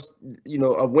gives us,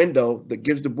 a window, that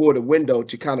gives the board a window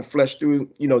to kind of flesh through,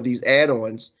 these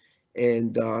add-ons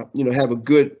and, have a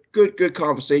good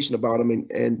conversation about them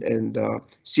and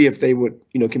see if they would,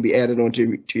 can be added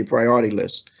onto your priority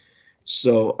list.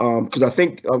 So, because I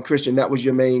think, Christian, that was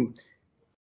your main,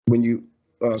 when you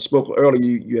spoke earlier,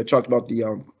 you had talked about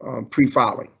the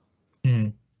pre-filing.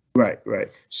 Mm. Right.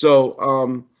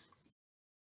 So,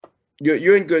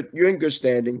 you're in good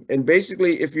standing. And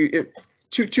basically, if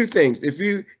two things,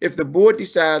 if the board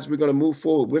decides we're going to move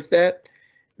forward with that,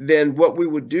 then what we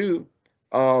would do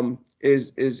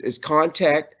is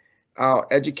contact our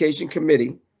education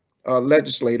committee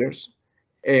legislators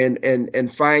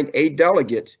and find a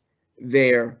delegate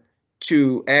there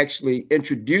to actually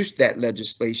introduce that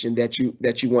legislation that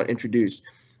you want introduced.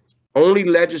 Only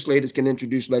legislators can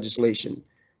introduce legislation.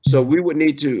 So we would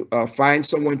need to find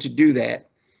someone to do that,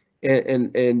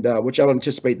 and which I don't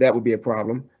anticipate that would be a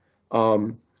problem.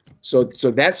 So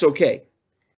that's okay,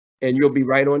 and you'll be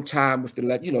right on time with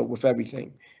with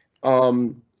everything.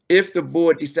 If the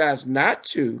board decides not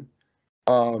to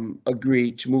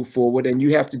agree to move forward, and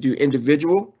you have to do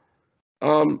individual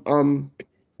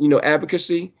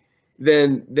advocacy,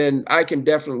 then I can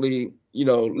definitely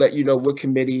let you know what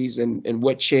committees and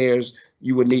what chairs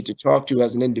you would need to talk to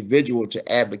as an individual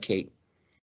to advocate.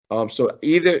 So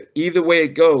either way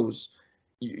it goes,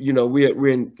 we're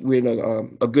in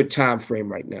a good time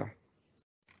frame right now.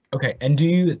 Okay, and do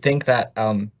you think that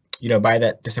by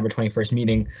that December 21st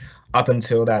meeting, up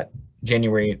until that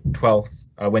January 12th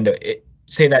window,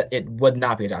 say that it would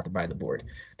not be adopted by the board,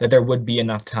 that there would be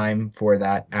enough time for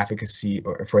that advocacy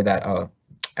or for that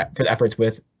for the efforts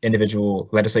with individual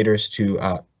legislators to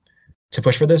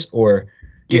push for this, or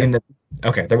do you think that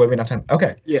there would be enough time?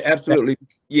 Okay. Yeah, absolutely.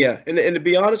 Yeah, and to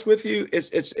be honest with you,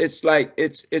 it's like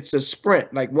it's a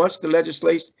sprint. Like once the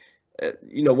legislation,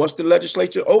 once the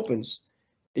legislature opens,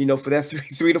 for that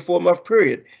 3 to 4 month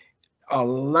period, a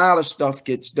lot of stuff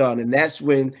gets done, and that's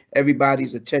when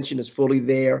everybody's attention is fully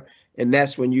there, and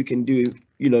that's when you can do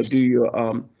your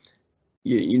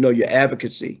your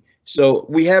advocacy. So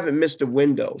we haven't missed a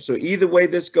window. So either way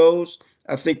this goes,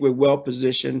 I think we're well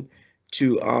positioned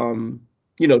to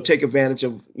take advantage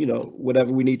of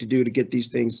whatever we need to do to get these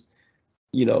things,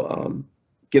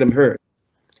 get them heard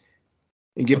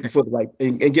and get before the right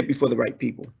and get before the right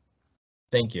people.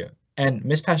 Thank you. And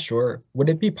Ms. Pasteur, would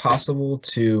it be possible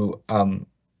to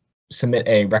submit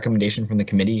a recommendation from the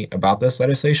committee about this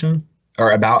legislation or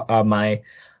about my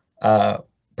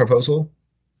proposal?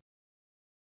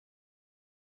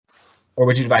 Or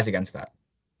would you advise against that?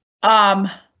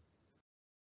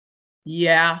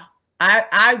 Yeah,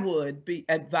 I would be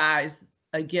advised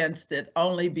against it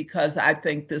only because I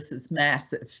think this is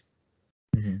massive.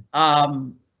 Mm-hmm.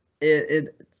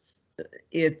 It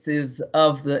is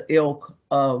of the ilk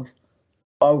of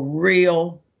a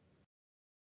real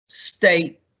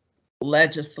state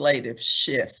legislative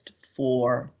shift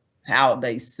for how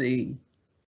they see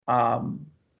SMOBs.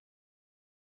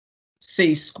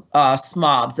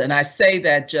 And I say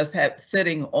that just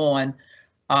sitting on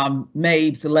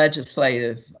MABE's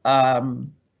legislative,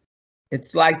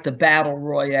 it's like the battle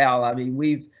royale. I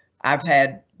mean, I've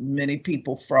had many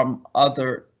people from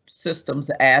other systems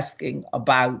asking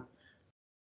about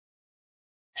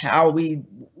how we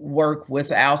work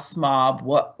with our SMOB,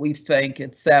 what we think,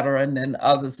 et cetera, and then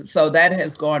others. So that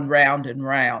has gone round and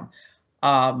round.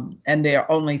 And there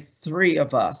are only 3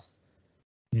 of us.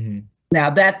 Mm-hmm. Now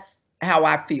that's how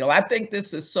I feel. I think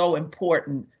this is so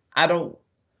important. I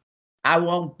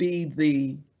won't be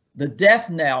the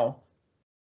death knell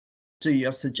to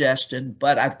your suggestion,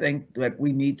 but I think that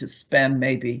we need to spend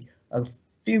maybe a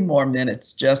few more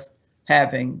minutes just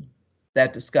having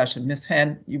that discussion. Ms.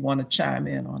 Henn, you want to chime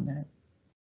in on that?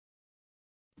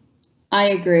 I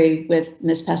agree with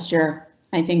Ms. Pasteur.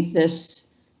 I think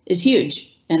this is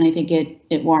huge, and I think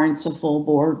it warrants a full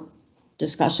board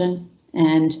discussion.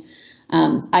 And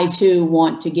I too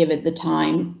want to give it the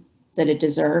time that it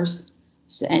deserves,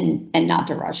 and not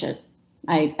to rush it.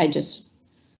 I just,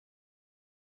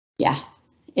 yeah,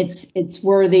 it's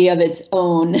worthy of its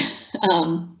own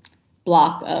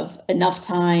block of enough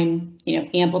time,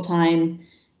 ample time,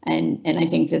 And I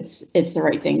think it's the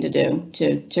right thing to do,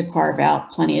 to carve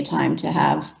out plenty of time to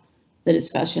have the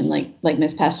discussion. Like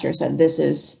Ms. Pastor said, this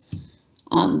is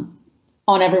on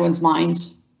everyone's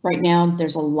minds right now.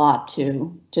 There's a lot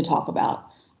to talk about.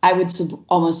 I would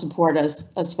almost support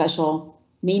a special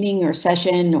meeting or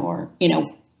session, or, you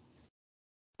know,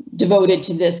 devoted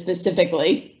to this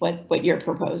specifically, what you're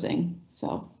proposing.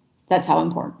 So that's how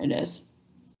important it is.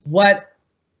 What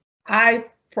I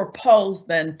propose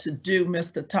then to do,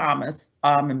 Mr. Thomas,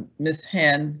 and Ms.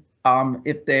 Henn,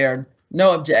 if there are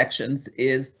no objections,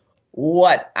 is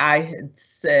what I had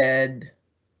said.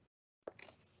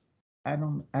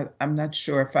 I'm not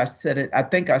sure if I said it. I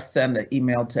think I sent an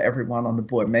email to everyone on the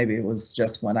board. Maybe it was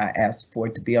just when I asked for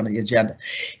it to be on the agenda.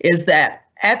 Is that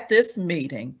at this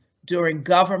meeting, during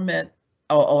government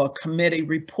or committee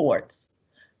reports,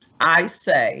 I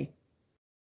say,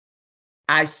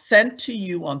 I sent to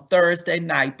you on Thursday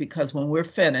night, because when we're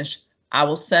finished, I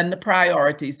will send the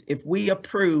priorities. If we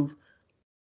approve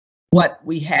what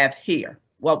we have here,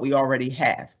 what we already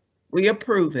have, we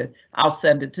approve it, I'll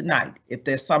send it tonight. If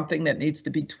there's something that needs to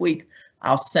be tweaked,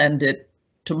 I'll send it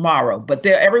tomorrow. But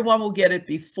everyone will get it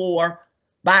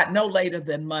by no later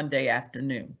than Monday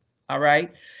afternoon. All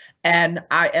right. And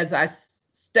as I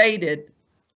stated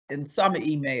in some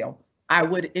email, I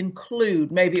would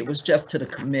include, maybe it was just to the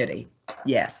committee.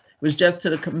 Yes, it was just to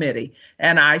the committee.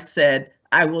 And I said,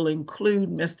 I will include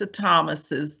Mr.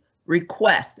 Thomas's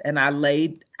request, and I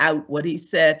laid out what he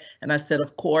said, and I said,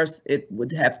 of course, it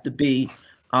would have to be,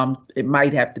 it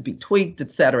might have to be tweaked,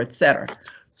 et cetera, et cetera.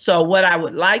 So what I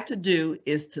would like to do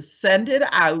is to send it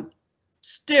out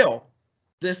still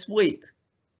this week,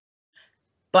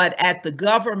 but at the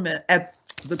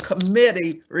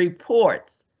committee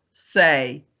reports,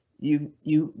 say,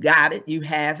 you got it, you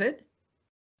have it,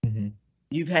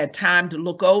 you've had time to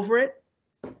look over it.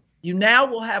 You now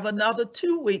will have another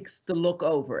 2 weeks to look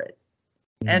over it.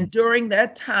 And during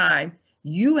that time,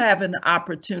 you have an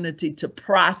opportunity to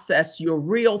process your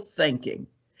real thinking.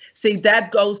 See, that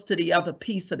goes to the other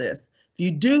piece of this. If you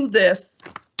do this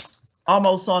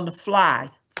almost on the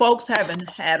fly, folks haven't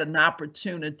had an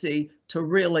opportunity to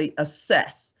really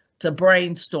assess, to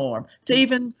brainstorm, to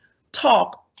even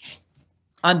talk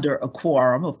under a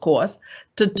quorum, of course,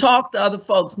 to talk to other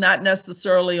folks, not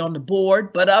necessarily on the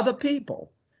board, but other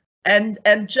people. And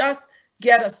just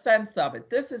get a sense of it.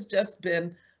 This has just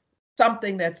been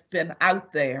something that's been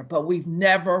out there, but we've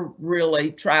never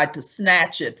really tried to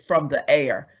snatch it from the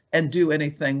air and do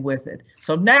anything with it.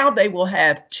 So now they will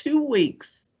have 2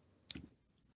 weeks,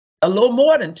 a little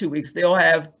more than 2 weeks. They'll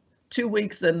have 2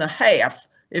 weeks and a half,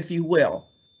 if you will,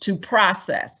 to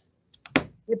process.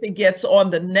 If it gets on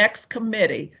the next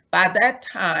committee, by that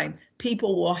time,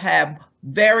 people will have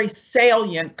very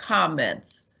salient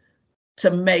comments to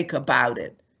make about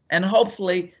it. And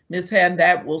hopefully, Ms. Henn,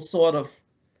 that will sort of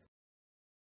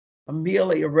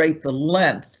ameliorate the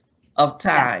length of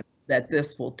time that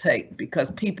this will take, because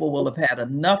people will have had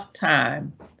enough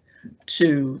time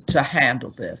to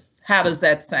handle this. How does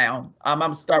that sound? I'm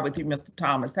gonna start with you, Mr.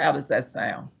 Thomas. How does that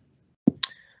sound?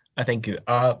 Thank you.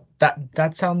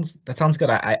 That sounds good.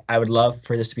 I would love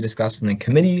for this to be discussed in the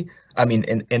committee. I mean,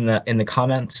 in the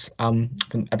comments at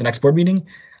the next board meeting,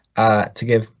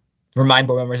 to remind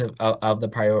board members of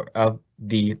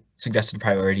the suggested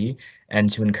priority, and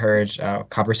to encourage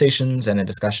conversations and a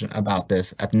discussion about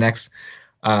this at the next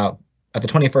at the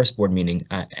 21st board meeting,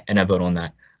 and a vote on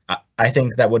that. I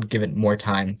think that would give it more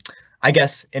time. I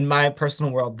guess in my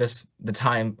personal world, the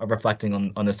time of reflecting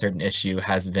on this certain issue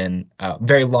has been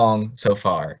very long so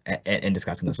far in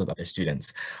discussing this with other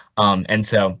students, and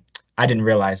so I didn't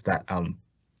realize that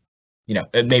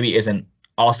it maybe isn't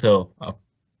also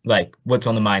like what's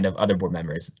on the mind of other board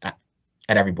members at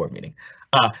every board meeting.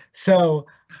 So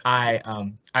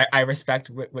I respect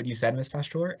what you said, Ms.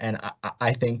 Pastor, and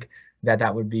I think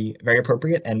that would be very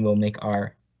appropriate, and will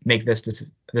make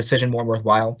this decision more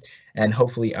worthwhile, and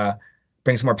hopefully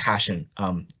bring some more passion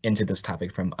into this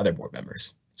topic from other board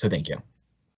members. So thank you.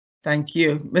 Thank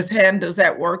you. Ms. Henn, does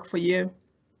that work for you?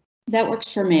 That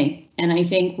works for me. And I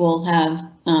think we'll have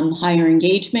higher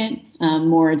engagement,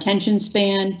 more attention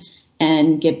span,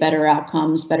 and get better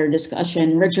outcomes, better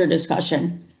discussion, richer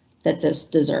discussion that this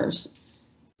deserves.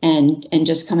 And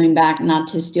just coming back, not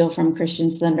to steal from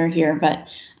Christian's thunder here, but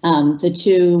the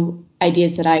 2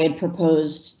 ideas that I had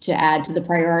proposed to add to the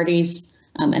priorities,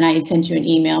 and I had sent you an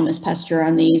email, Ms. Pastor,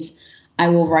 on these, I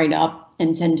will write up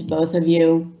and send to both of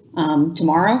you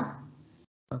tomorrow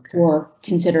for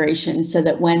consideration, so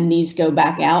that when these go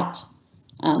back out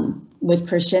with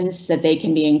Christians, that they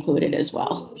can be included as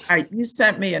well. All right, you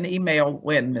sent me an email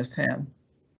when, Ms. Henn?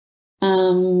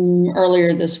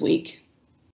 Earlier this week.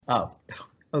 Oh,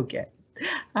 okay.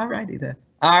 All righty then.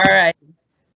 All right.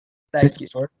 Thank you.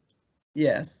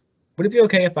 Yes. Would it be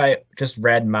okay if I just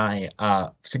read my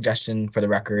suggestion for the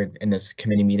record in this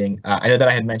committee meeting? I know that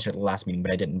I had mentioned at the last meeting,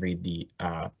 but I didn't read the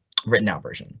written out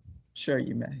version. Sure,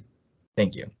 you may.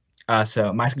 Thank you.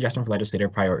 So my suggestion for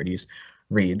legislative priorities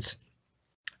reads,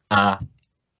 title,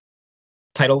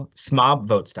 SMOB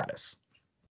vote status.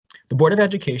 The Board of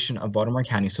Education of Baltimore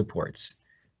County supports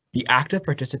the active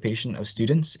participation of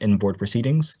students in board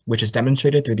proceedings, which is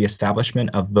demonstrated through the establishment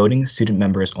of voting student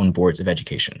members on boards of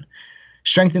education,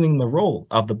 strengthening the role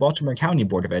of the Baltimore County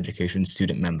Board of Education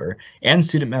student member and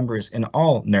student members in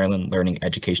all Maryland learning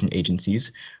education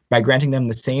agencies by granting them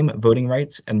the same voting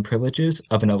rights and privileges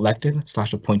of an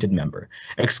elected/appointed member,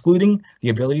 excluding the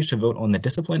ability to vote on the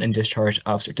discipline and discharge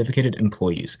of certificated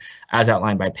employees, as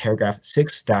outlined by paragraph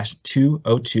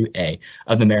 6-202A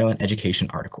of the Maryland Education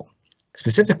article.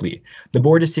 Specifically, the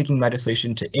board is seeking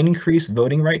legislation to increase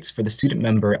voting rights for the student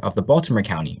member of the Baltimore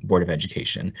County Board of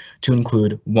Education to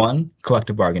include 1,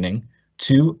 collective bargaining,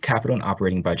 2, capital and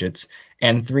operating budgets,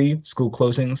 and 3, school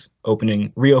closings,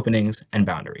 reopenings, and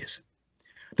boundaries.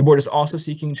 The board is also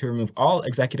seeking to remove all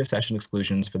executive session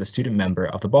exclusions for the student member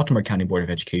of the Baltimore County Board of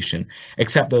Education,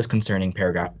 except those concerning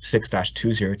paragraph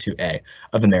 6-202A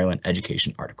of the Maryland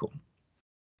Education article.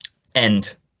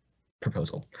 End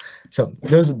proposal. So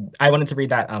I wanted to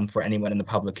read that for anyone in the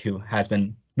public who has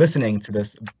been listening to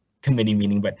this committee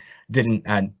meeting but didn't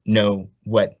know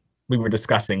what we were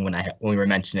discussing when we were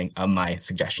mentioning my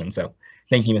suggestion. So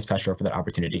thank you, Ms. Petrov, for that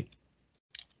opportunity.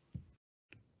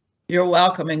 You're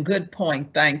welcome, and good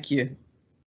point. Thank you.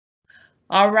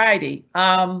 All righty.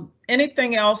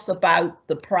 Anything else about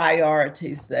the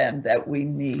priorities then that we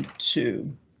need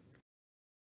to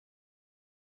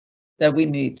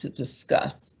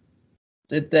discuss?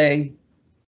 Did they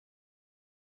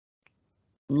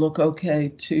look okay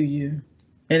to you?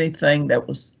 Anything that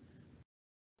was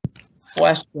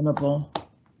questionable?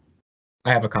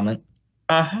 I have a comment.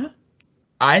 I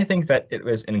think that it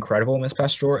was incredible, Ms.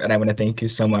 Pastor, and I want to thank you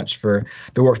so much for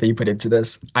the work that you put into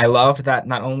this. I love that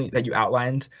not only that you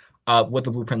outlined what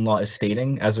the blueprint law is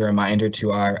stating as a reminder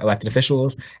to our elected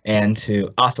officials and to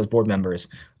us as board members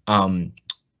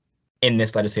in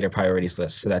this legislative priorities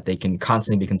list so that they can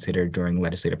constantly be considered during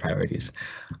legislative priorities.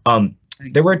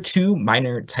 There were 2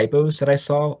 minor typos that I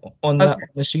saw on the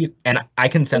sheet, and I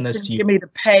can send this to you. Give me the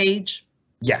page.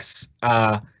 Yes,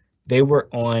 they were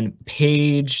on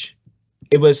page.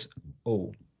 It was,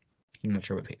 I'm not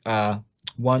sure what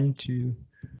page.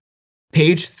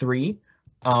 Page 3.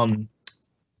 Under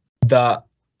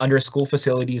school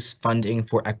facilities funding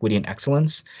for equity and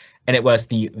excellence. And it was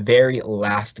the very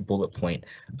last bullet point.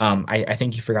 I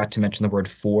think you forgot to mention the word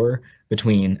for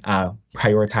between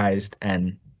prioritized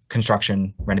and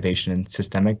construction, renovation, and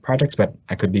systemic projects, but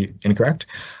I could be incorrect.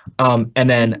 And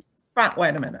then.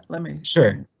 Wait a minute. Let me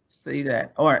see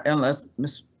that. Or unless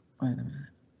wait a minute.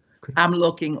 I'm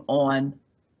looking on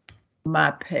my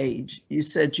page. You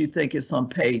said you think it's on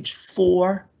page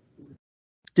 4.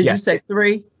 Did you say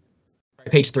 3?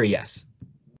 Page 3, yes.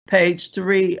 Page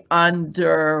 3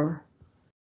 under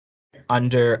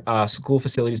school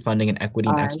facilities funding and equity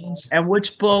and excellence. And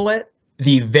which bullet?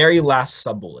 The very last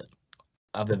sub-bullet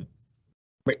of the.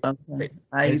 Okay.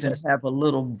 I even have a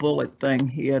little bullet thing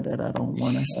here that I don't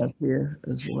want to have here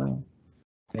as well.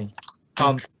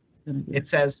 It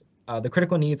says the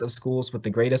critical needs of schools with the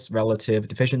greatest relative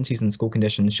deficiencies in school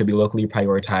conditions should be locally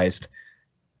prioritized.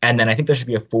 And then I think there should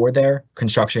be a 4 there,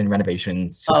 construction,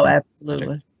 renovation. Oh,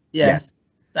 absolutely. Yes.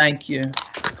 Thank you.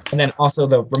 And then also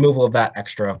the removal of that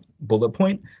extra bullet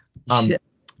point.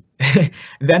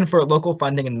 Then for local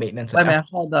funding and maintenance. Wait a minute,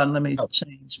 hold on. Let me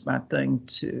change my thing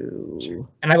to.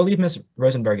 And I believe Ms.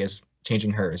 Rosenberg is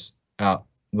changing hers, the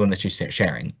one that she's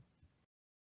sharing.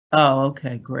 Oh,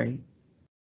 okay, great.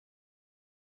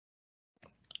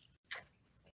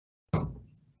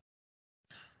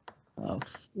 Oh,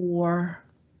 4.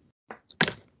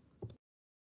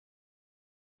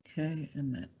 Okay,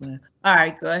 and that. All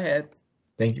right, go ahead.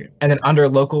 Thank you. And then under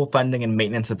local funding and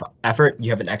maintenance of effort, you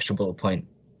have an extra bullet point.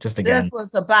 Just again. This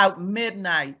was about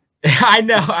midnight. I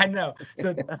know.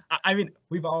 So I mean,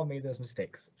 we've all made those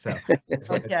mistakes. So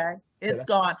okay, it's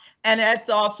gone. And that's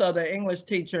also the English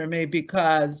teacher in me,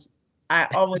 because I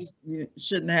always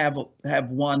shouldn't have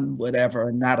 1 whatever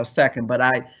and not a second. But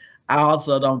I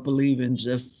also don't believe in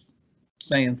just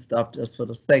saying stuff just for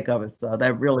the sake of it. So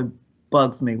that really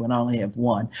bugs me when I only have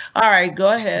 1. All right,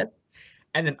 go ahead.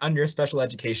 And then under special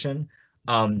education,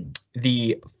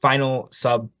 the final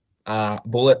sub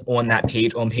bullet on that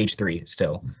page, on page 3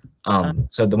 still.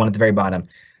 So the one at the very bottom,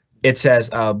 it says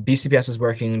BCPS is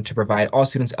working to provide all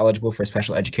students eligible for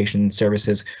special education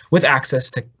services with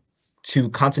access to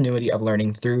continuity of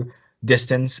learning through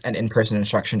distance and in-person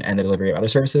instruction and the delivery of other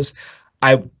services.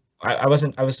 I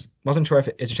wasn't sure if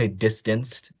it should say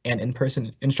distanced and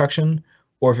in-person instruction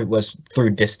or if it was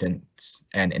through distance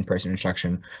and in-person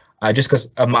instruction. Just because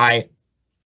of my,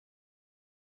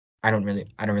 I don't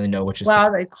really know which is.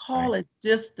 Well, they call it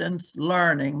distance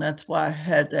learning. That's why I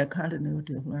had that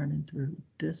continuity of learning through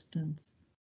distance.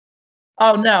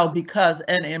 Oh no, because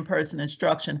and in-person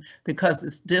instruction, because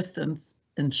it's distance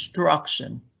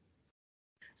instruction.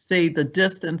 See, the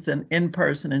distance and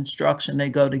in-person instruction, they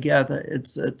go together.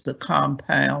 It's a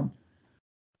compound.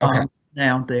 Okay.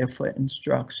 Now there for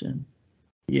instruction.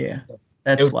 Yeah,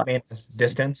 that's why.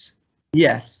 Distance?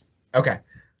 Yes. Okay.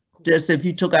 Just if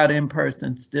you took out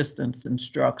in-person, it's distance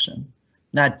instruction,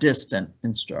 not distant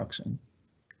instruction.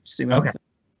 See what I'm saying?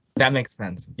 That makes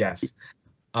sense. Yes.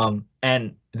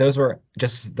 And those were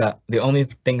just the only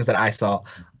things that I saw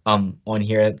on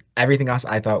here. Everything else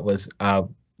I thought was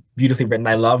beautifully written.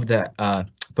 I love the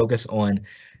focus on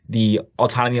the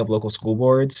autonomy of local school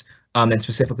boards, and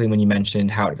specifically when you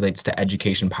mentioned how it relates to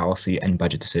education policy and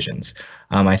budget decisions.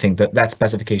 I think that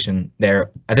specification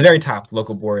there at the very top,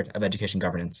 local board of education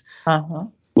governance,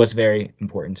 was very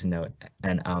important to note.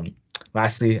 And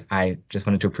lastly, I just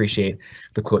wanted to appreciate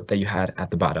the quote that you had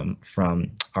at the bottom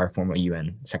from our former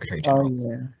UN Secretary General.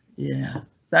 Oh yeah.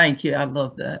 Thank you. I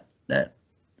love that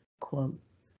quote.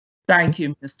 Thank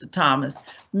you, Mr. Thomas.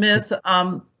 Ms.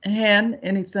 Hen,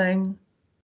 anything?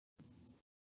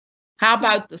 How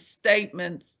about the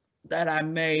statements that I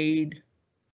made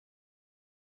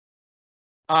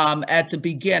at the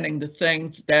beginning, the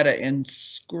things that are in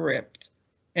script?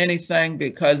 Anything,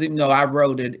 because even though I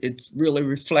wrote it, it's really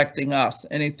reflecting us.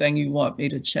 Anything you want me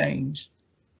to change?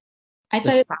 I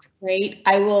thought it was great.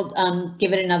 I will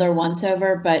give it another once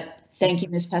over, but thank you,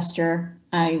 Ms. Pester.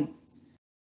 I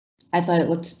thought it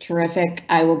looked terrific.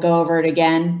 I will go over it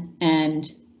again and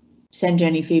send you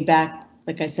any feedback.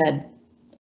 Like I said,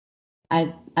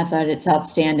 I thought it's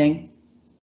outstanding.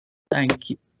 Thank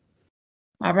you.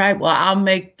 All right, well, I'll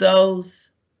make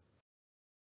those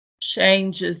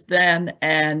changes then,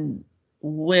 and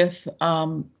with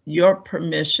your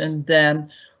permission,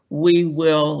 then we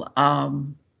will,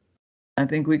 I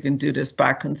think we can do this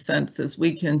by consensus.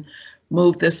 We can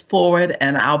move this forward,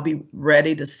 and I'll be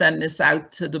ready to send this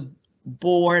out to the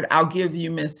board. I'll give you,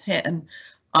 Ms. Hinton,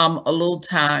 a little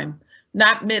time,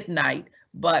 not midnight,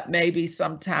 but maybe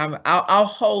sometime. I'll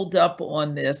hold up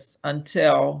on this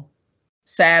until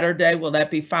Saturday. Will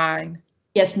that be fine?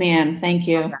 Yes, ma'am. Thank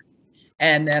you. Okay.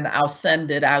 And then I'll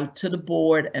send it out to the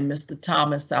board, and Mr.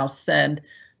 Thomas, I'll send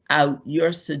out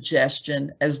your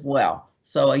suggestion as well.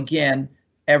 So again,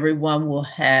 everyone will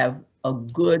have a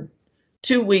good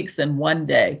 2 weeks and 1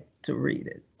 day to read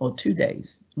it, or 2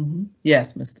 days.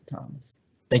 Yes, Mr. Thomas.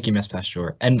 Thank you, Ms.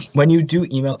 Pasteur. And when you do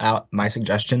email out my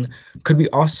suggestion, could we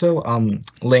also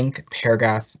link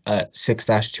paragraph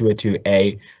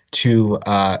 6-202A to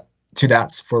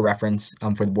that for reference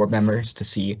for the board members to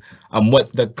see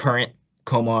what the current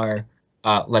COMAR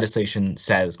legislation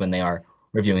says when they are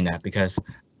reviewing that, because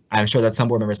I'm sure that some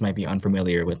board members might be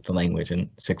unfamiliar with the language in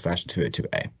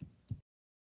 6-202A.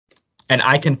 And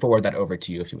I can forward that over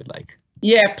to you if you would like.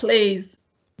 Yeah, please.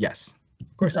 Yes,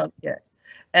 of course. Okay.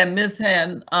 And Ms.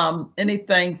 Hen,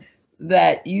 anything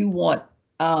that you want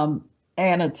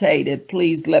annotated,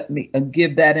 please let me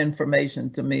give that information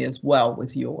to me as well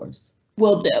with yours.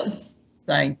 Will do.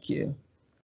 Thank you.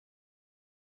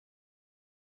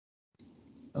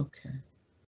 Okay.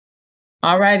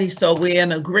 All righty, so we're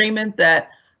in agreement that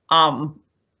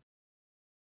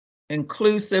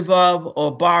inclusive of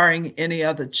or barring any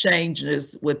other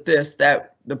changes with this,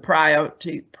 that the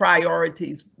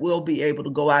priorities will be able to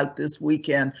go out this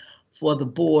weekend for the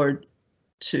board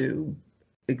to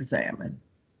examine.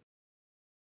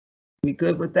 We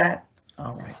good with that?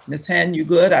 All right, Ms. Hen, you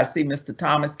good? I see Mr.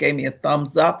 Thomas gave me a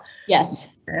thumbs up. Yes.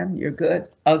 And you're good?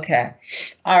 Okay.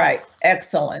 All right,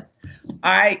 excellent.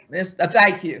 All right,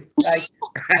 thank you. Thank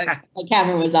you. My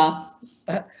camera was off.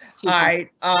 All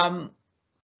right,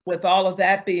 with all of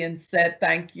that being said,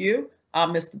 thank you.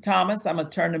 Mr. Thomas, I'm gonna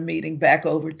turn the meeting back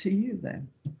over to you then.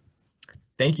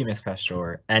 Thank you, Ms.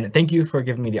 Pasteur, and thank you for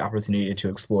giving me the opportunity to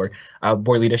explore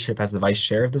board leadership as the vice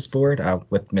chair of this board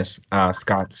with Ms.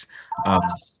 Scott's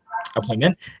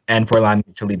appointment, and for allowing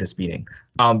me to lead this meeting.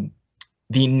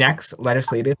 The next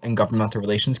Legislative and Governmental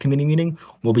Relations Committee meeting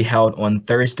will be held on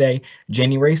Thursday,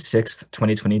 January 6th,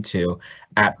 2022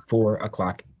 at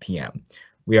 4:00 p.m.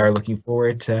 we are looking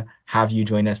forward to have you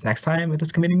join us next time at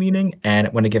this committee meeting. And I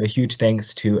want to give a huge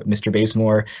thanks to Mr.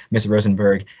 Bazemore, Ms.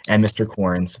 Rosenberg, and Mr.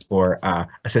 Corns for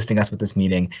assisting us with this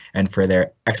meeting and for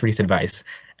their expertise advice.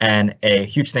 And a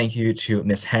huge thank you to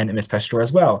Ms. Hen and Ms. Pestor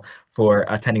as well for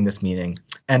attending this meeting.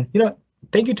 And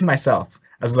thank you to myself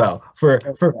as well for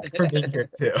being here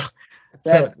too.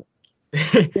 That's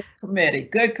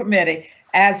good committee.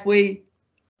 As we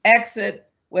exit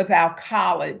with our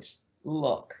college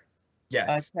look.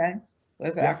 Yes. Okay.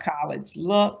 With our college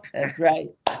look. That's right.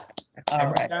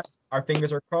 All right. Our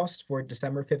fingers are crossed for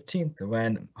December 15th,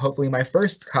 when hopefully my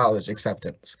first college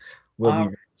acceptance will be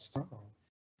released.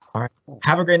 All right.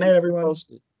 Have a great night, everyone.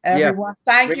 Everyone,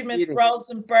 thank Great you, Ms. meeting.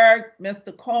 Rosenberg,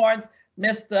 Mr. Corns,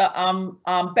 Mr.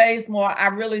 Bazemore. I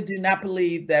really do not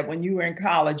believe that when you were in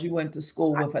college, you went to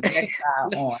school with a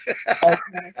necktie on.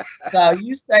 Okay, so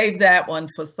you save that one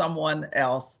for someone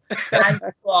else. Thank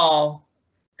you all.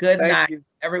 Good Thank night, you.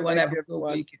 everyone. Thank Have you, a good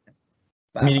everyone. weekend.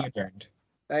 Meeting Bye. adjourned.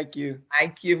 Thank you.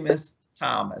 Thank you, Ms.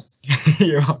 Thomas.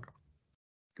 You're welcome.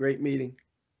 Great meeting.